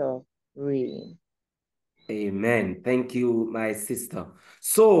latter rain. Amen. Thank you, my sister.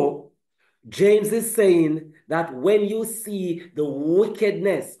 So, James is saying that when you see the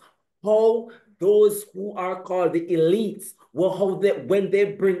wickedness, how those who are called the elites, well, how they, when they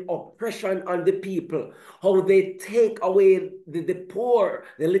bring oppression on the people, how they take away the poor,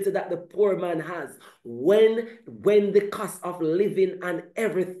 the little that the poor man has, when the cost of living and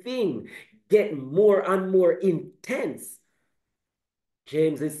everything get more and more intense,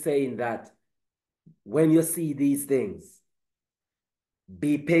 James is saying that when you see these things,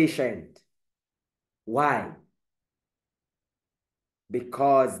 be patient. Why?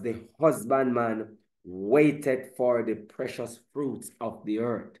 Because the husbandman waited for the precious fruits of the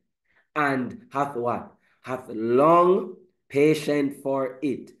earth and hath what? Hath long patient for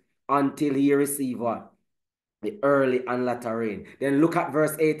it until he receive what? The early and latter rain. Then look at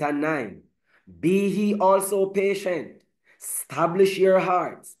verse 8 and 9. Be ye also patient, establish your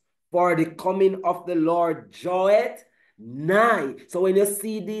hearts, for the coming of the Lord draweth nigh. So when you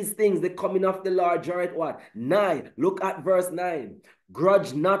see these things, the coming of the Lord draweth what? Nigh. Look at verse 9.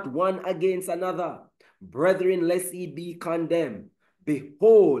 Grudge not one against another, brethren, lest ye be condemned.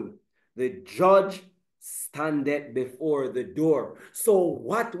 Behold, the judge standeth before the door. So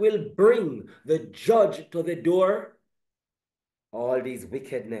what will bring the judge to the door? All these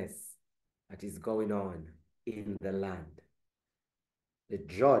wickedness that is going on in the land. The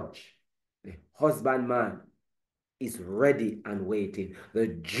judge, the husbandman, is ready and waiting. The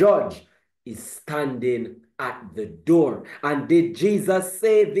judge is standing at the door. And did Jesus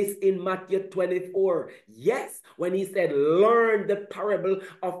say this in Matthew 24? Yes, when he said, learn the parable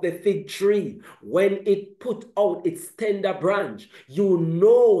of the fig tree. When it put out its tender branch, you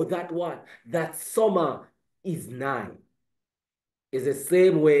know that what? That summer is nigh. It's the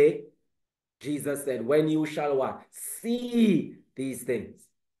same way Jesus said, when you shall what? See these things,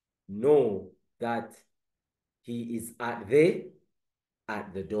 know that he is at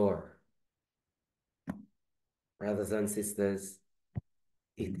the door. Brothers and sisters,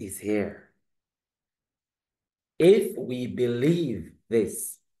 it is here. If we believe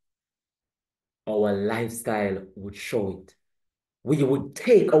this, our lifestyle would show it. We would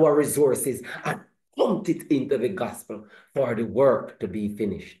take our resources and pump it into the gospel for the work to be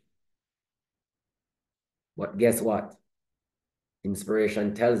finished. But guess what?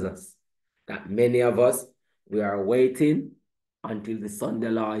 Inspiration tells us that many of us, we are waiting until the Sunday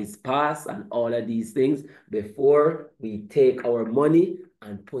law is passed and all of these things before we take our money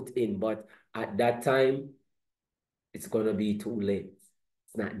and put in. But at that time, it's going to be too late.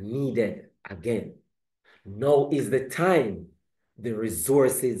 It's not needed again. Now is the time the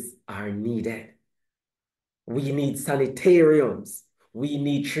resources are needed. We need sanitariums. We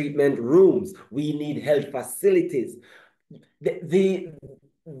need treatment rooms. We need health facilities. The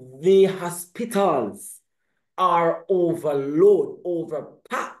hospitals are overpacked.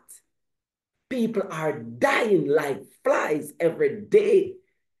 People are dying like flies every day.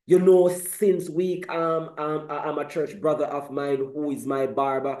 You know, since week, I'm a church brother of mine who is my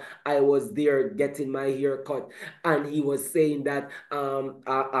barber. I was there getting my hair cut, and he was saying that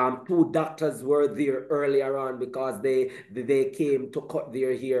two doctors were there earlier on because they came to cut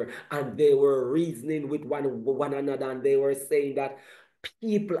their hair, and they were reasoning with one another, and they were saying that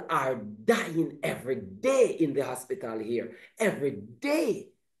people are dying every day in the hospital here. Every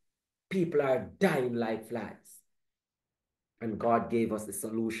day, people are dying like flies. And God gave us the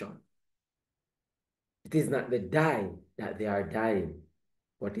solution. It is not the dying that they are dying,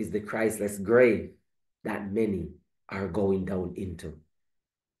 but is the Christless grave that many are going down into.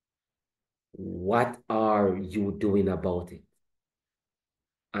 What are you doing about it?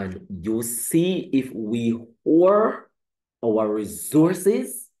 And you see, if we hoard our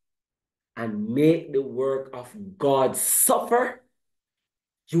resources and make the work of God suffer,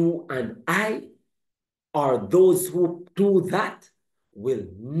 you and I, or those who do that, will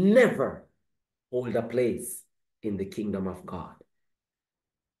never hold a place in the kingdom of God.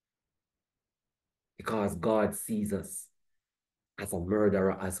 Because God sees us as a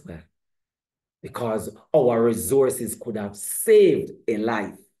murderer as well. Because our resources could have saved a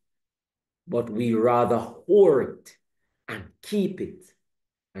life, but we rather hoard it and keep it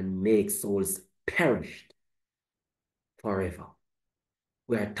and make souls perish forever.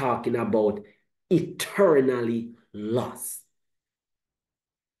 We are talking about eternally lost.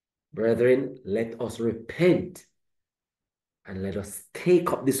 Brethren, let us repent and let us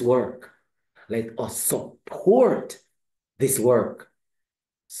take up this work. Let us support this work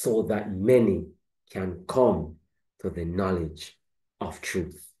so that many can come to the knowledge of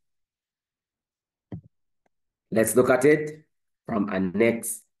truth. Let's look at it from a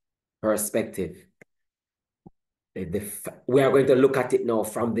next perspective. We are going to look at it now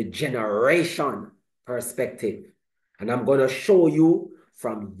from the generation perspective. And I'm going to show you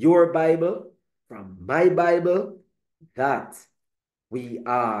from your Bible, from my Bible, that we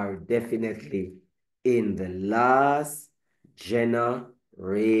are definitely in the last generation.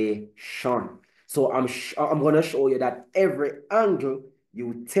 So I'm going to show you that every angle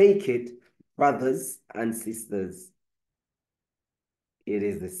you take it, brothers and sisters, It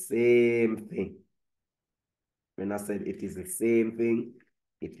is the same thing. When I said it is the same thing,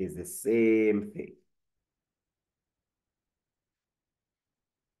 it is the same thing.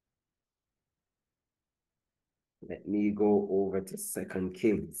 Let me go over to 2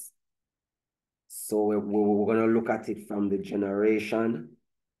 Kings. So we're going to look at it from the generation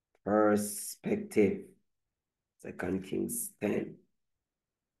perspective. 2 Kings 10.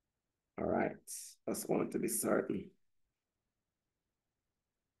 All right. Just want to be certain.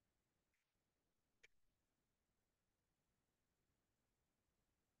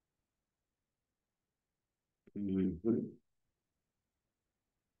 Mm-hmm.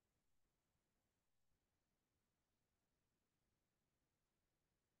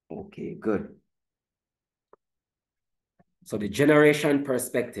 Okay, good. So the generation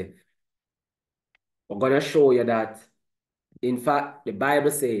perspective. We're going to show you that, in fact, the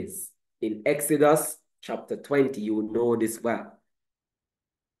Bible says in Exodus chapter 20, you know this well.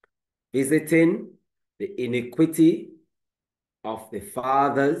 Visiting the iniquity of the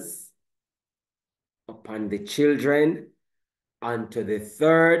fathers upon the children unto the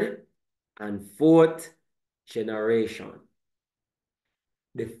third and fourth generation.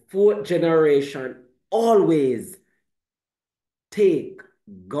 The fourth generation always take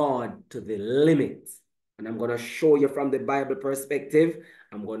God to the limit. And I'm going to show you from the Bible perspective.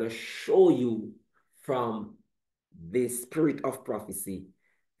 I'm going to show you from the spirit of prophecy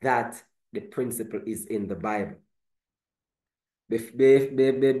that the principle is in the Bible.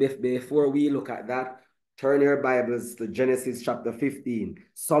 Before we look at that, turn your Bibles to Genesis chapter 15.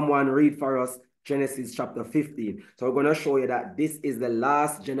 Someone read for us Genesis chapter 15. So we're going to show you that this is the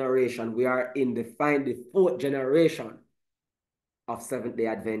last generation. We are in the fourth generation of Seventh-day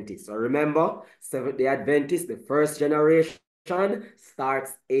Adventists. So remember, Seventh-day Adventists, the first generation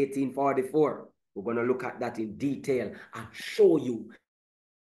starts 1844. We're going to look at that in detail and show you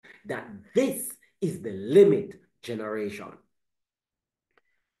that this is the limit generation.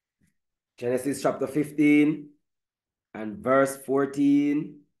 Genesis chapter 15 and verse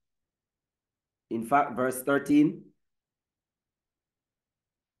 14. In fact, verse 13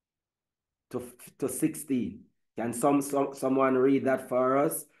 to 16. Can someone read that for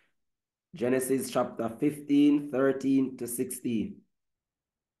us? Genesis chapter 15, 13 to 16.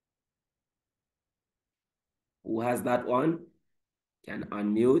 Who has that one? Can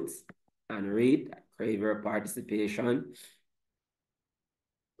unmute and read. Crave your participation.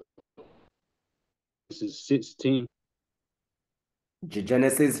 This is 16.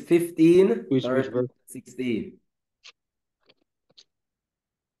 Genesis 15, Which 13 verse? to 16.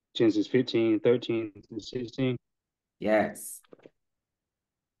 Genesis 15, 13 to 16. Yes.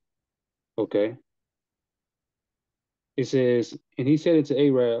 Okay. It says, and he said unto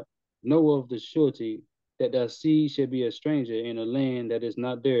Arab, know of the surety that thy seed shall be a stranger in a land that is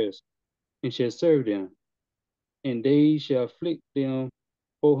not theirs, and shall serve them, and they shall afflict them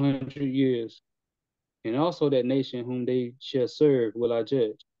 400 years. And also that nation whom they shall serve will I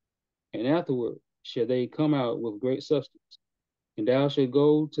judge. And afterward shall they come out with great substance. And thou shalt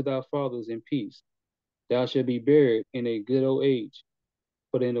go to thy fathers in peace. Thou shalt be buried in a good old age.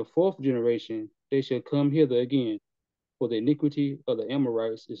 But in the fourth generation they shall come hither again, for the iniquity of the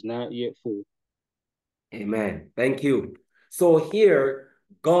Amorites is not yet full. Amen. Thank you. So here,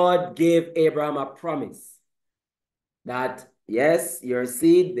 God gave Abraham a promise that, yes, your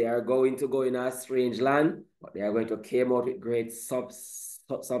seed, they are going to go in a strange land, but they are going to come out with great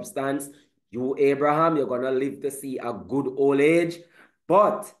substance. You, Abraham, you're going to live to see a good old age,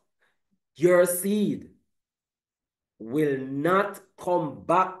 but your seed will not come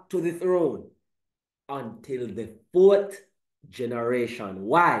back to the throne until the fourth generation.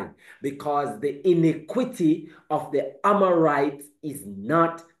 Why? Because the iniquity of the Amorites is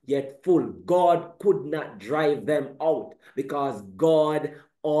not yet full. God could not drive them out because God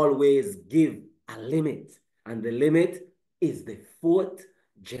always give a limit. And the limit is the fourth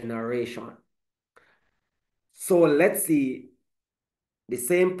generation. So let's see. The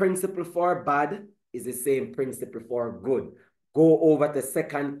same principle for bad is the same principle for good. Go over to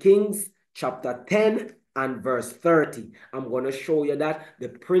 2 Kings chapter 10 and verse 30. I'm going to show you that the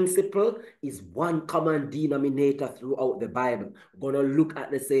principle is one common denominator throughout the Bible. We're going to look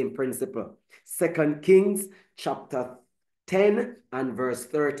at the same principle. 2 Kings chapter 10 and verse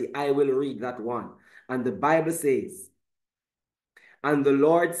 30. I will read that one. And the Bible says, and the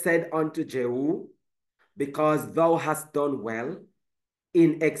Lord said unto Jehu, because thou hast done well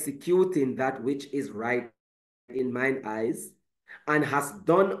in executing that which is right in mine eyes, and hast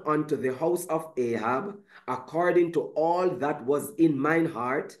done unto the house of Ahab according to all that was in mine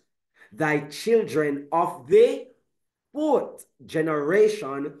heart, thy children of the fourth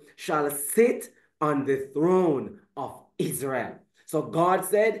generation shall sit on the throne of Israel. So God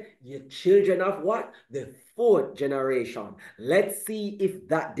said, you children of what? The fourth generation. Let's see if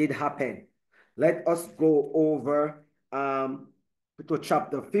that did happen. Let us go over to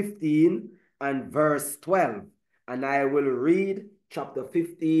chapter 15 and verse 12. And I will read chapter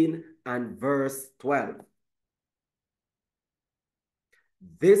 15 and verse 12.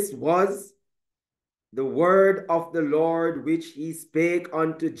 This was the word of the Lord which he spake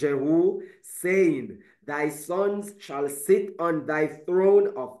unto Jehu, saying, thy sons shall sit on thy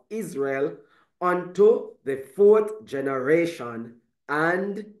throne of Israel unto the fourth generation.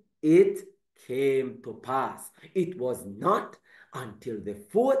 And it came to pass. It was not until the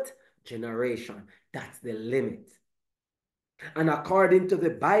fourth generation. That's the limit. And according to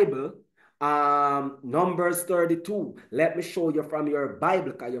the Bible, Numbers 32. Let me show you from your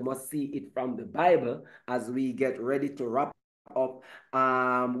Bible, because you must see it from the Bible as we get ready to wrap up.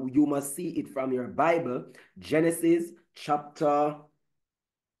 You must see it from your Bible.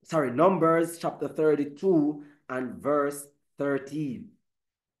 Numbers chapter 32 and verse 13.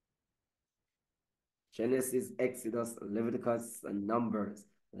 Genesis, Exodus, Leviticus, and Numbers.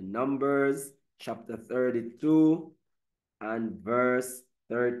 The Numbers chapter 32 and verse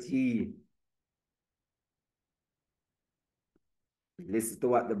 13. Listen to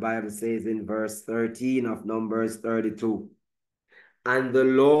what the Bible says in verse 13 of Numbers 32. And the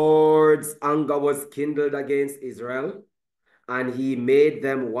Lord's anger was kindled against Israel, and he made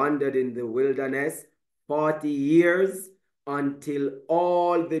them wander in the wilderness 40 years, until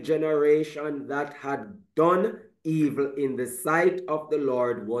all the generation that had done evil in the sight of the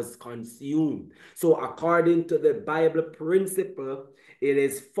Lord was consumed. So according to the Bible principle, it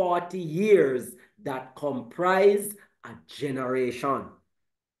is 40 years that comprise a generation.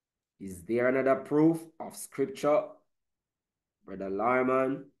 Is there another proof of scripture? Brother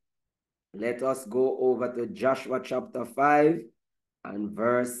Larman, let us go over to Joshua chapter 5 and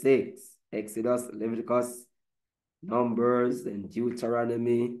verse 6. Exodus, Leviticus, Numbers, and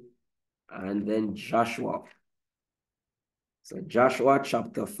Deuteronomy, and then Joshua. So Joshua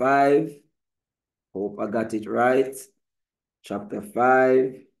chapter 5, hope I got it right. Chapter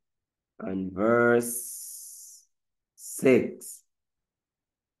 5 and verse 6.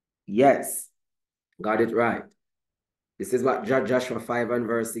 Yes, got it right. This is what Joshua 5 and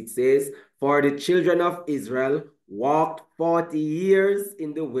verse 6 says. For the children of Israel walked 40 years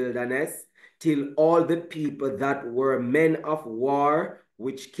in the wilderness, till all the people that were men of war,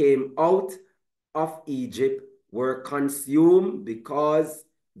 which came out of Egypt, were consumed, because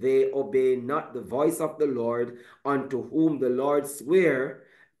they obey not the voice of the Lord, unto whom the Lord sware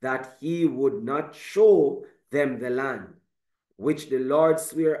that he would not show them the land, which the Lord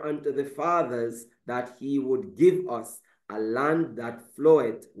sware unto the fathers, that he would give us, a land that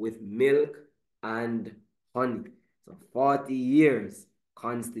floweth with milk and honey. So 40 years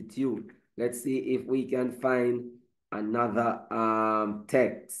constitute. Let's see if we can find another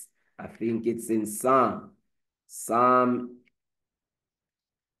text. I think it's in Psalm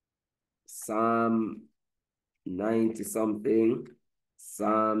 90 something.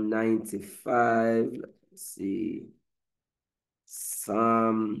 Psalm 95. Let's see.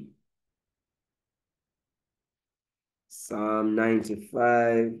 Psalm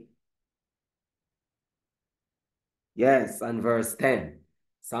 95. Yes, and verse 10.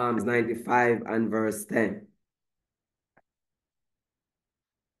 Psalms 95 and verse 10.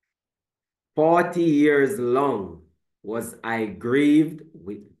 40 years long was I grieved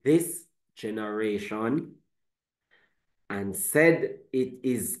with this generation, and said, it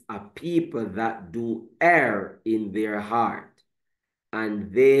is a people that do err in their heart,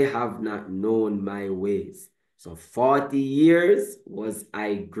 and they have not known my ways. So 40 years was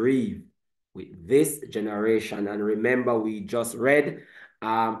I grieved with this generation. And remember, we just read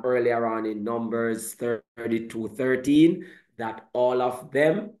earlier on in Numbers 32:13 that all of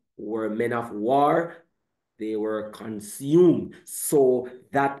them were men of war. They were consumed. So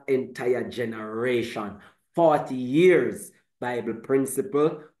that entire generation, 40 years, Bible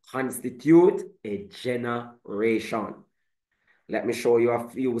principle, constitute a generation. Let me show you a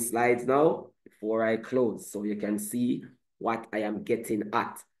few slides now before I close, so you can see what I am getting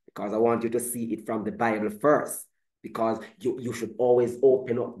at, because I want you to see it from the Bible first, because you should always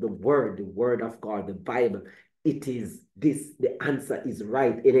open up the word of God, the Bible. It is this, the answer is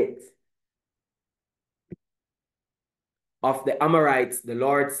right in it. Of the Amorites, the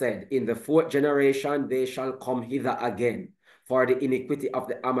Lord said, in the fourth generation they shall come hither again, for the iniquity of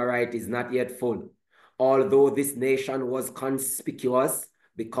the Amorite is not yet full. Although this nation was conspicuous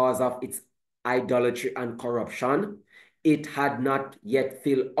because of its idolatry and corruption, it had not yet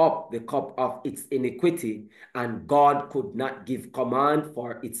filled up the cup of its iniquity, and God could not give command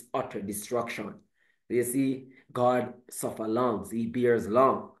for its utter destruction. You see, God suffers long, he bears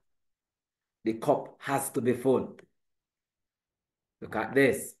long. The cup has to be full. Look at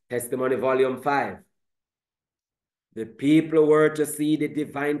this, Testimony Volume 5. The people were to see the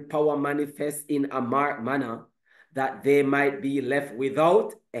divine power manifest in a marked manner that they might be left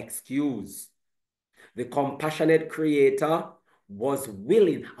without excuse. The compassionate creator was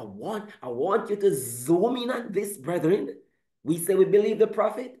willing. I want you to zoom in on this, brethren. We say we believe the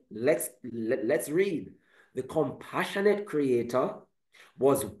prophet. Let's read. The compassionate creator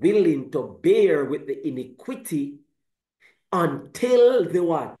was willing to bear with the iniquity until the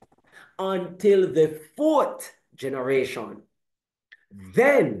what? Until the fourth generation.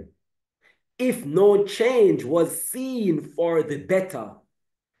 Then, if no change was seen for the better,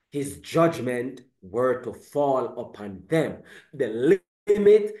 his judgment were to fall upon them. The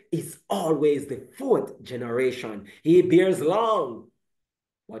limit is always the fourth generation. He bears long.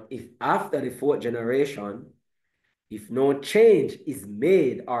 But if after the fourth generation, if no change is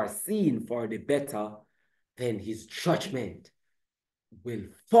made or seen for the better, then his judgment will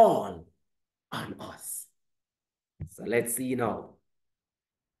fall on us. So let's see now.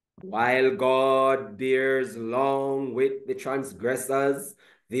 While God bears long with the transgressors,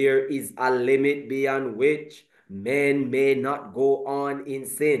 there is a limit beyond which men may not go on in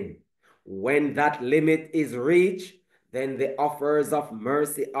sin. When that limit is reached, then the offers of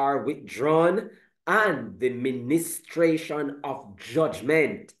mercy are withdrawn and the ministration of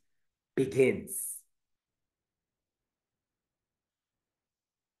judgment begins.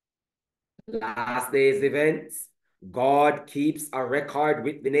 Last day's events, God keeps a record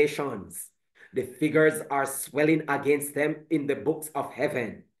with the nations. The figures are swelling against them in the books of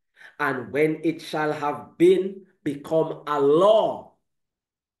heaven. And when it shall have been become a law,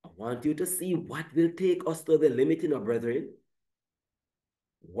 I want you to see what will take us to the limit, brethren.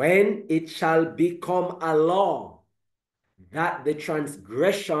 When it shall become a law that the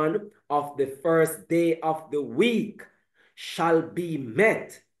transgression of the first day of the week shall be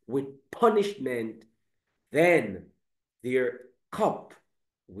met with punishment, then their cup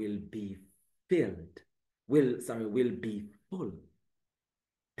will be filled, will be full.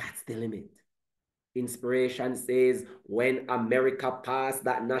 That's the limit. Inspiration says, when America passed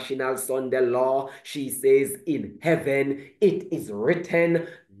that National Sunday law, she says, in heaven it is written,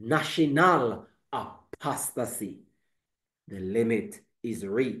 national apostasy. The limit is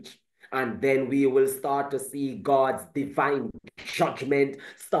reached. And then we will start to see God's divine judgment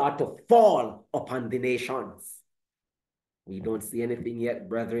start to fall upon the nations. We don't see anything yet,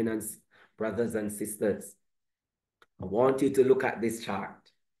 brothers and sisters. I want you to look at this chart.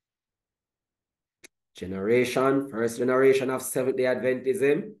 First generation of Seventh-day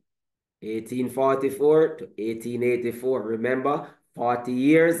Adventism, 1844 to 1884. Remember, 40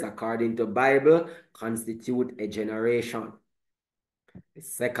 years, according to Bible, constitute a generation. The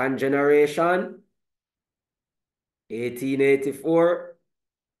second generation, 1884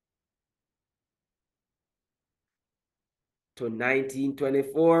 to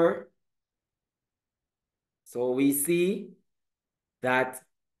 1924. So we see that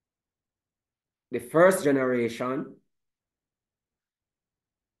the first generation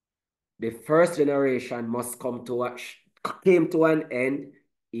must came to an end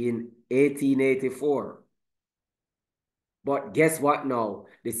in 1884. But guess what now?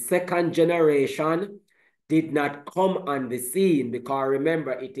 The second generation did not come on the scene, because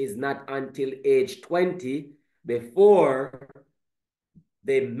remember, it is not until age 20 before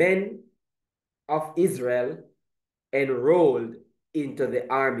the men of Israel enrolled into the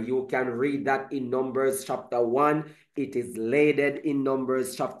army. You can read that in Numbers chapter 1. It is laid in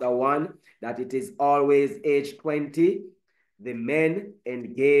Numbers chapter 1 that it is always age 20. The men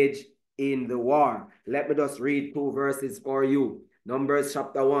engage in the war. Let me just read 2 verses for you. Numbers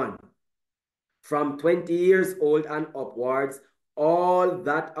chapter 1. From 20 years old and upwards, all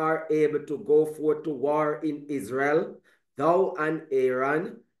that are able to go forth to war in Israel, thou and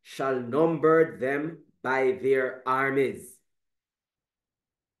Aaron shall number them by their armies.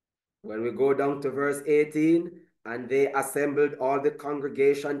 When we go down to verse 18, and they assembled all the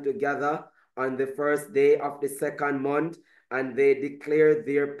congregation together on the first day of the second month, and they declared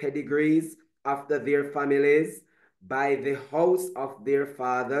their pedigrees after their families by the house of their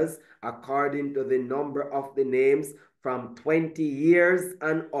fathers, according to the number of the names, from 20 years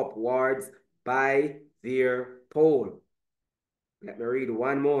and upwards by their poll. Let me read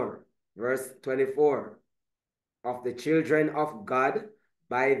one more. Verse 24. Of the children of God,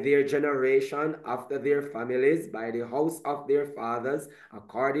 by their generation, after their families, by the house of their fathers,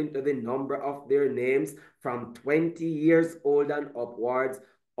 according to the number of their names, from 20 years old and upwards,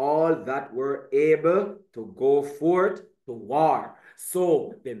 all that were able to go forth to war.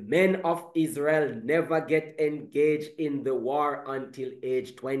 So the men of Israel never get engaged in the war until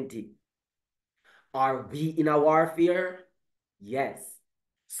age 20. Are we in a warfare? Yes.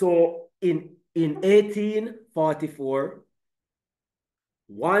 So in 1844,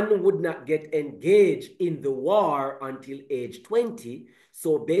 one would not get engaged in the war until age 20.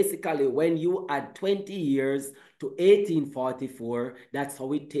 So basically, when you add 20 years to 1844, that's how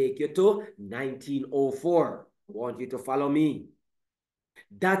we take you to 1904. I want you to follow me.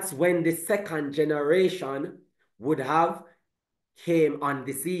 That's when the second generation would have came on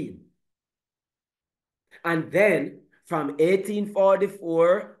the scene. And then from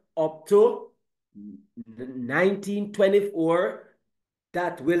 1844 up to 1924,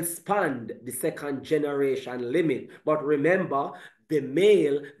 that will span the second generation limit. But remember, the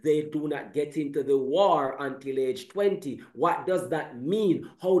male, they do not get into the war until age 20. What does that mean?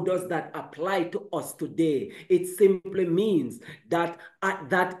 How does that apply to us today? It simply means that at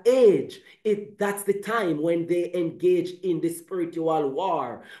that age, that's the time when they engage in the spiritual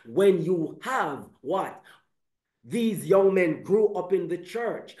war. When you have what? These young men grew up in the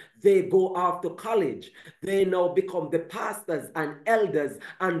church. They go off to college. They now become the pastors and elders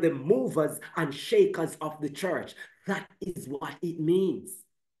and the movers and shakers of the church. That is what it means.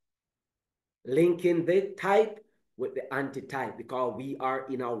 Linking the type with the antitype, because we are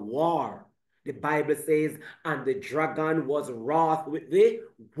in a war. The Bible says, and the dragon was wroth with the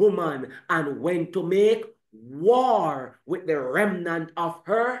woman and went to make war with the remnant of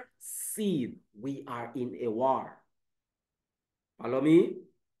her seed. We are in a war. Follow me?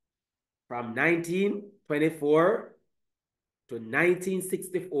 From 1924 to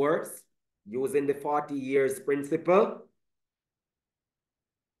 1964, using the 40 years principle,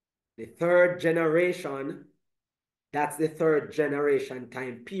 the third generation, that's the third generation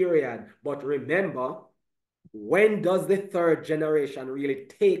time period. But remember, when does the third generation really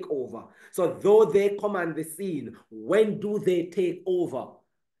take over? So though they come on the scene, when do they take over?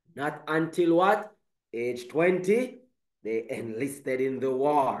 Not until what? Age 20, they enlisted in the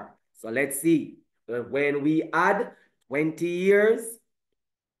war. So let's see. When we add 20 years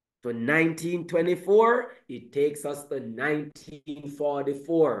to 1924, it takes us to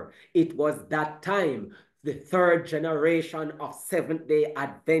 1944. It was that time the third generation of Seventh-day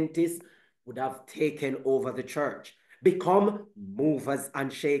Adventists would have taken over the church, become movers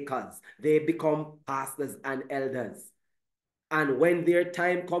and shakers. They become pastors and elders. And when their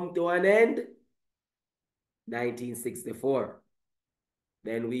time come to an end, 1964,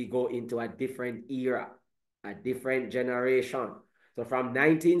 then we go into a different era, a different generation. So from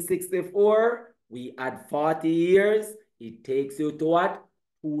 1964, we add 40 years. It takes you to what?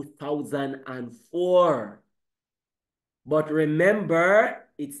 2004. But remember,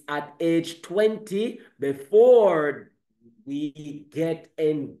 it's at age 20 before we get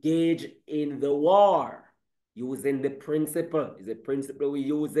engaged in the war, using the principle. Is the principle we're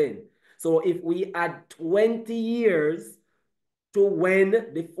using. So if we add 20 years to when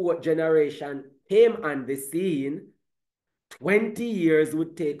the fourth generation came on the scene, 20 years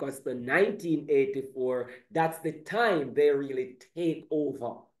would take us to 1984. That's the time they really take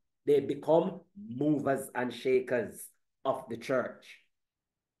over. They become movers and shakers of the church.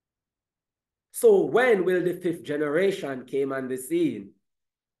 So when will the fifth generation came on the scene?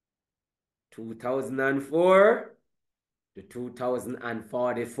 2004 to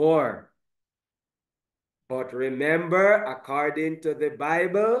 2044. But remember, according to the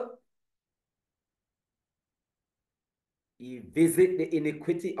Bible, he visit the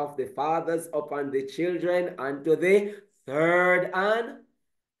iniquity of the fathers upon the children unto the third and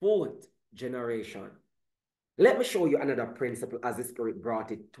fourth generation. Let me show you another principle as the Spirit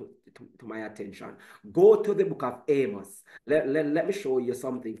brought it to my attention. Go to the book of Amos. Let me show you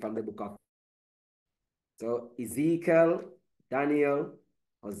something from the book of. So Ezekiel, Daniel,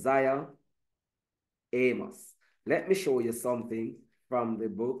 Hosea, Amos. Let me show you something from the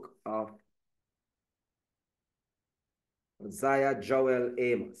book of Hosea, Joel,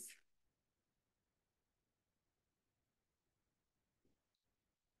 Amos.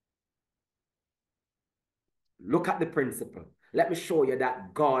 Look at the principle. Let me show you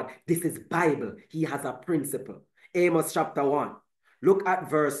that God, this is Bible. He has a principle. Amos chapter 1. Look at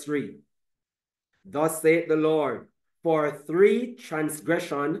verse 3. Thus saith the Lord, for 3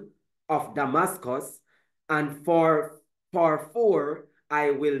 transgression of Damascus, and for 4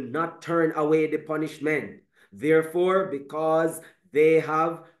 I will not turn away the punishment. Therefore, because they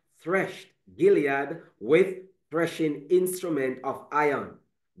have threshed Gilead with threshing instrument of iron.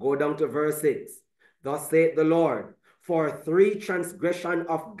 Go down to verse 6. Thus saith the Lord, for 3 transgression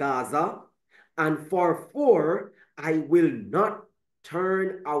of Gaza, and for 4 I will not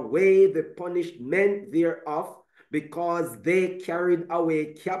turn away the punishment thereof, because they carried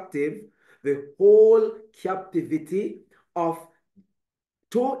away captive the whole captivity of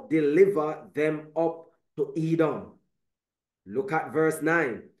to deliver them up to Edom. Look at verse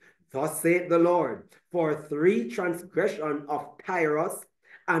 9. Thus saith the Lord, for 3 transgression of Tyrus,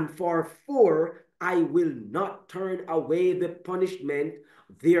 and for 4 I will not turn away the punishment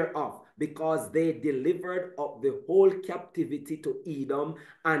thereof, because they delivered up the whole captivity to Edom,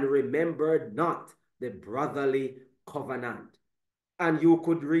 and remembered not the brotherly covenant. And you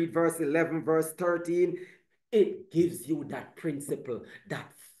could read verse 11, verse 13. It gives you that principle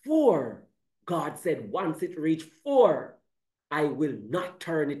that 4, God said, once it reached 4, I will not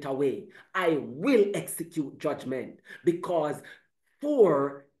turn it away. I will execute judgment, because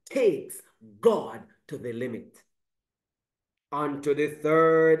 4 takes God to the limit. Unto the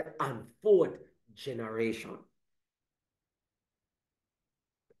 3rd and 4th generation.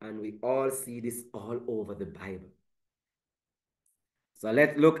 And we all see this all over the Bible. So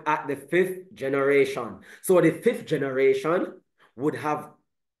let's look at the 5th generation. So the 5th generation would have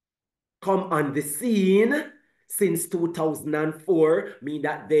come on the scene since 2004, meaning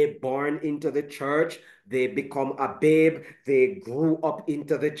that they born into the church, they become a babe, they grew up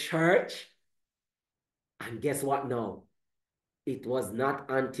into the church. And guess what now? It was not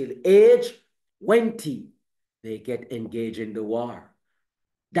until age 20 they get engaged in the war.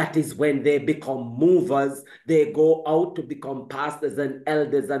 That is when they become movers. They go out to become pastors and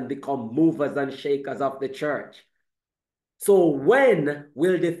elders and become movers and shakers of the church. So when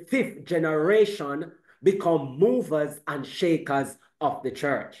will the 5th generation become movers and shakers of the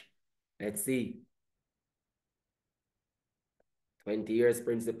church? Let's see. 20 years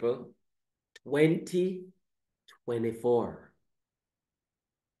principle. 2024.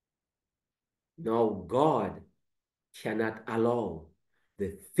 Now God cannot allow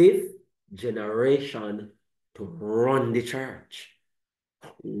the 5th generation to run the church.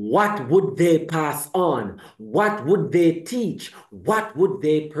 What would they pass on? What would they teach? What would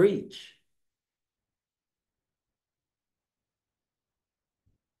they preach?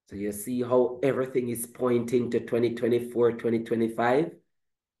 So you see how everything is pointing to 2024, 2025?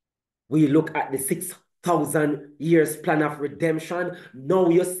 We look at the 6,000 years plan of redemption. Now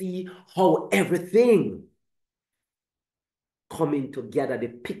you see how everything coming together. The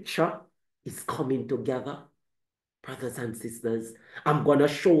picture is coming together. Brothers and sisters, I'm going to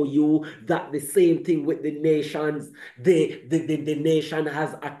show you that the same thing with the nations. The nation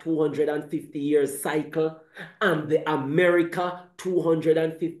has a 250-year cycle, and the America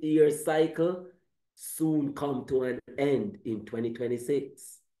 250-year cycle soon come to an end in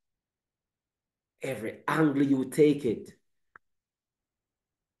 2026. Every angle you take it,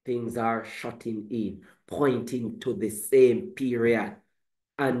 things are shutting in, pointing to the same period.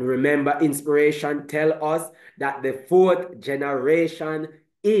 And remember, inspiration tell us that the 4th generation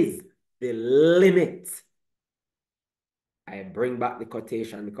is the limit. I bring back the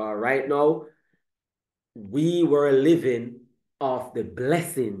quotation because right now, we were living off the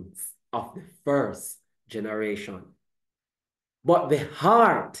blessings of the 1st generation. But the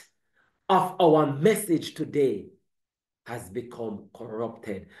heart of our message today has become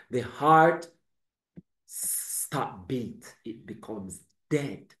corrupted. The heart stop beat. It becomes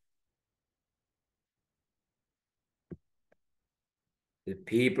dead. The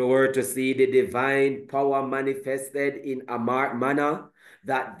people were to see the divine power manifested in a manner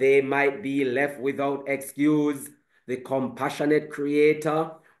that they might be left without excuse. The compassionate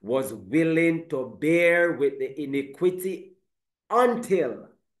Creator was willing to bear with the iniquity until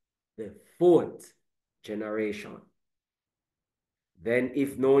the 4th generation. Then,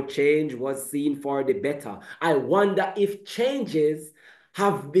 if no change was seen for the better, I wonder if changes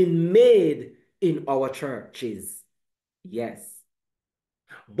have been made in our churches. Yes.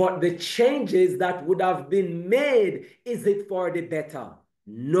 But the changes that would have been made, is it for the better?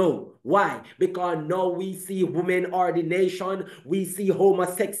 No. Why? Because now we see women ordination, we see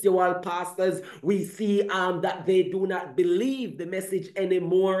homosexual pastors, we see that they do not believe the message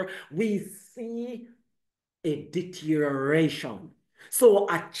anymore. We see a deterioration. So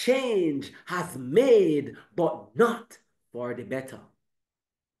a change has made, but not for the better.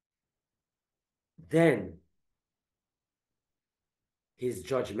 Then his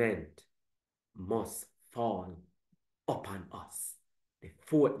judgment must fall upon us. The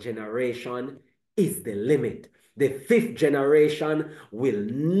 4th generation is the limit. the fifth generation will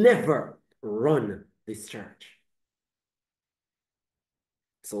never run this church.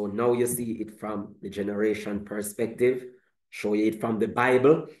 So now you see it from the generation perspective, show you it from the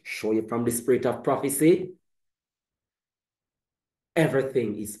Bible, show you from the spirit of prophecy.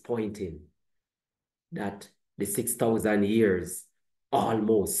 Everything is pointing that the 6,000 years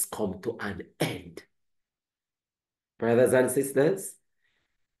almost come to an end. Brothers and sisters,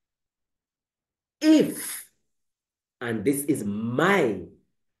 if, and this is my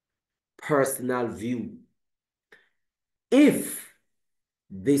personal view, if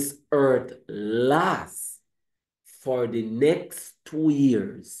this earth lasts for the next 2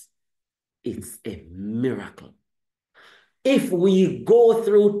 years, it's a miracle. If we go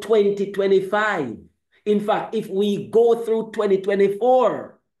through 2025, in fact, if we go through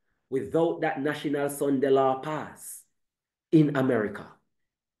 2024 without that National Sunday Law pass in America,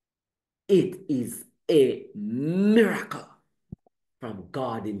 it is a miracle from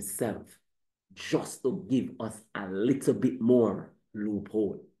God himself just to give us a little bit more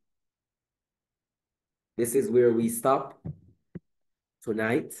loophole. This is where we stop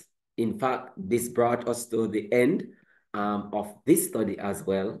tonight. In fact, this brought us to the end of this study as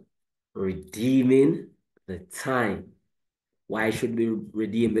well, redeeming the time. Why should we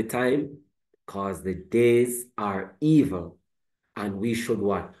redeem the time? Because the days are evil. And we should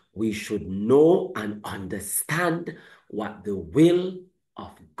what? We should know and understand what the will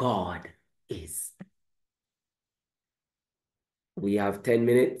of God is. We have 10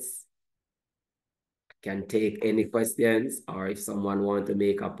 minutes. Can take any questions, or if someone wants to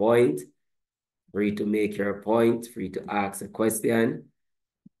make a point, free to make your point, free to ask a question.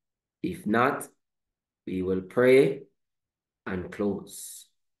 If not, we will pray and close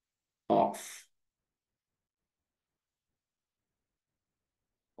off.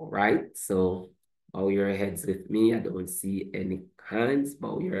 All right, so bow your heads with me. I don't see any hands.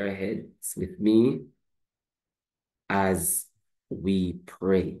 Bow your heads with me as we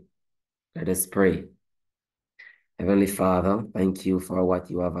pray. Let us pray. Heavenly Father, thank you for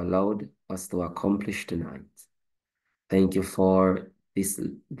what you have allowed us to accomplish tonight. Thank you for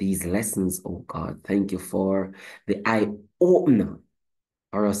these lessons, oh God. Thank you for the eye-opener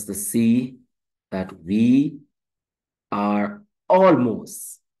for us to see that we are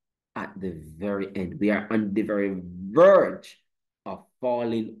almost at the very end. We are on the very verge of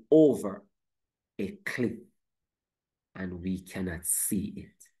falling over a cliff, and we cannot see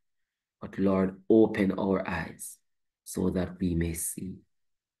it. But Lord, open our eyes so that we may see.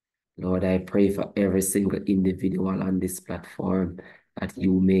 Lord, I pray for every single individual on this platform that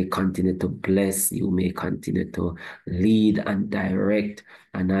you may continue to bless, you may continue to lead and direct.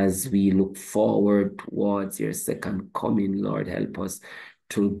 And as we look forward towards your second coming, Lord, help us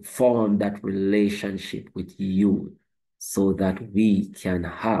to form that relationship with you so that we can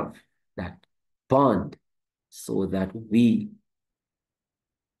have that bond, so that we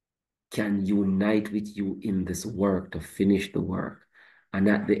can unite with you in this work to finish the work. And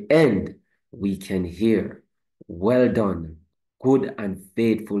at the end, we can hear, well done, good and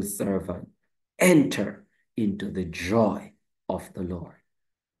faithful servant, enter into the joy of the Lord.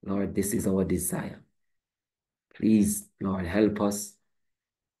 Lord, this is our desire. Please, Lord, help us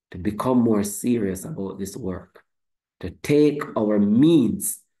to become more serious about this work, to take our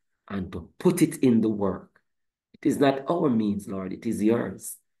means and to put it in the work. It is not our means, Lord, it is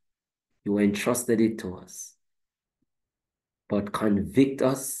yours. You entrusted it to us. But convict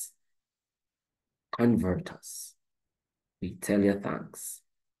us, convert us. We tell you thanks.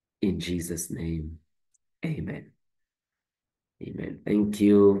 In Jesus' name, amen. Amen. Thank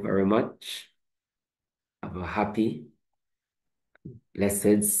you very much. Have a happy,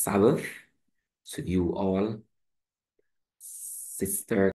 blessed Sabbath to you all. Sister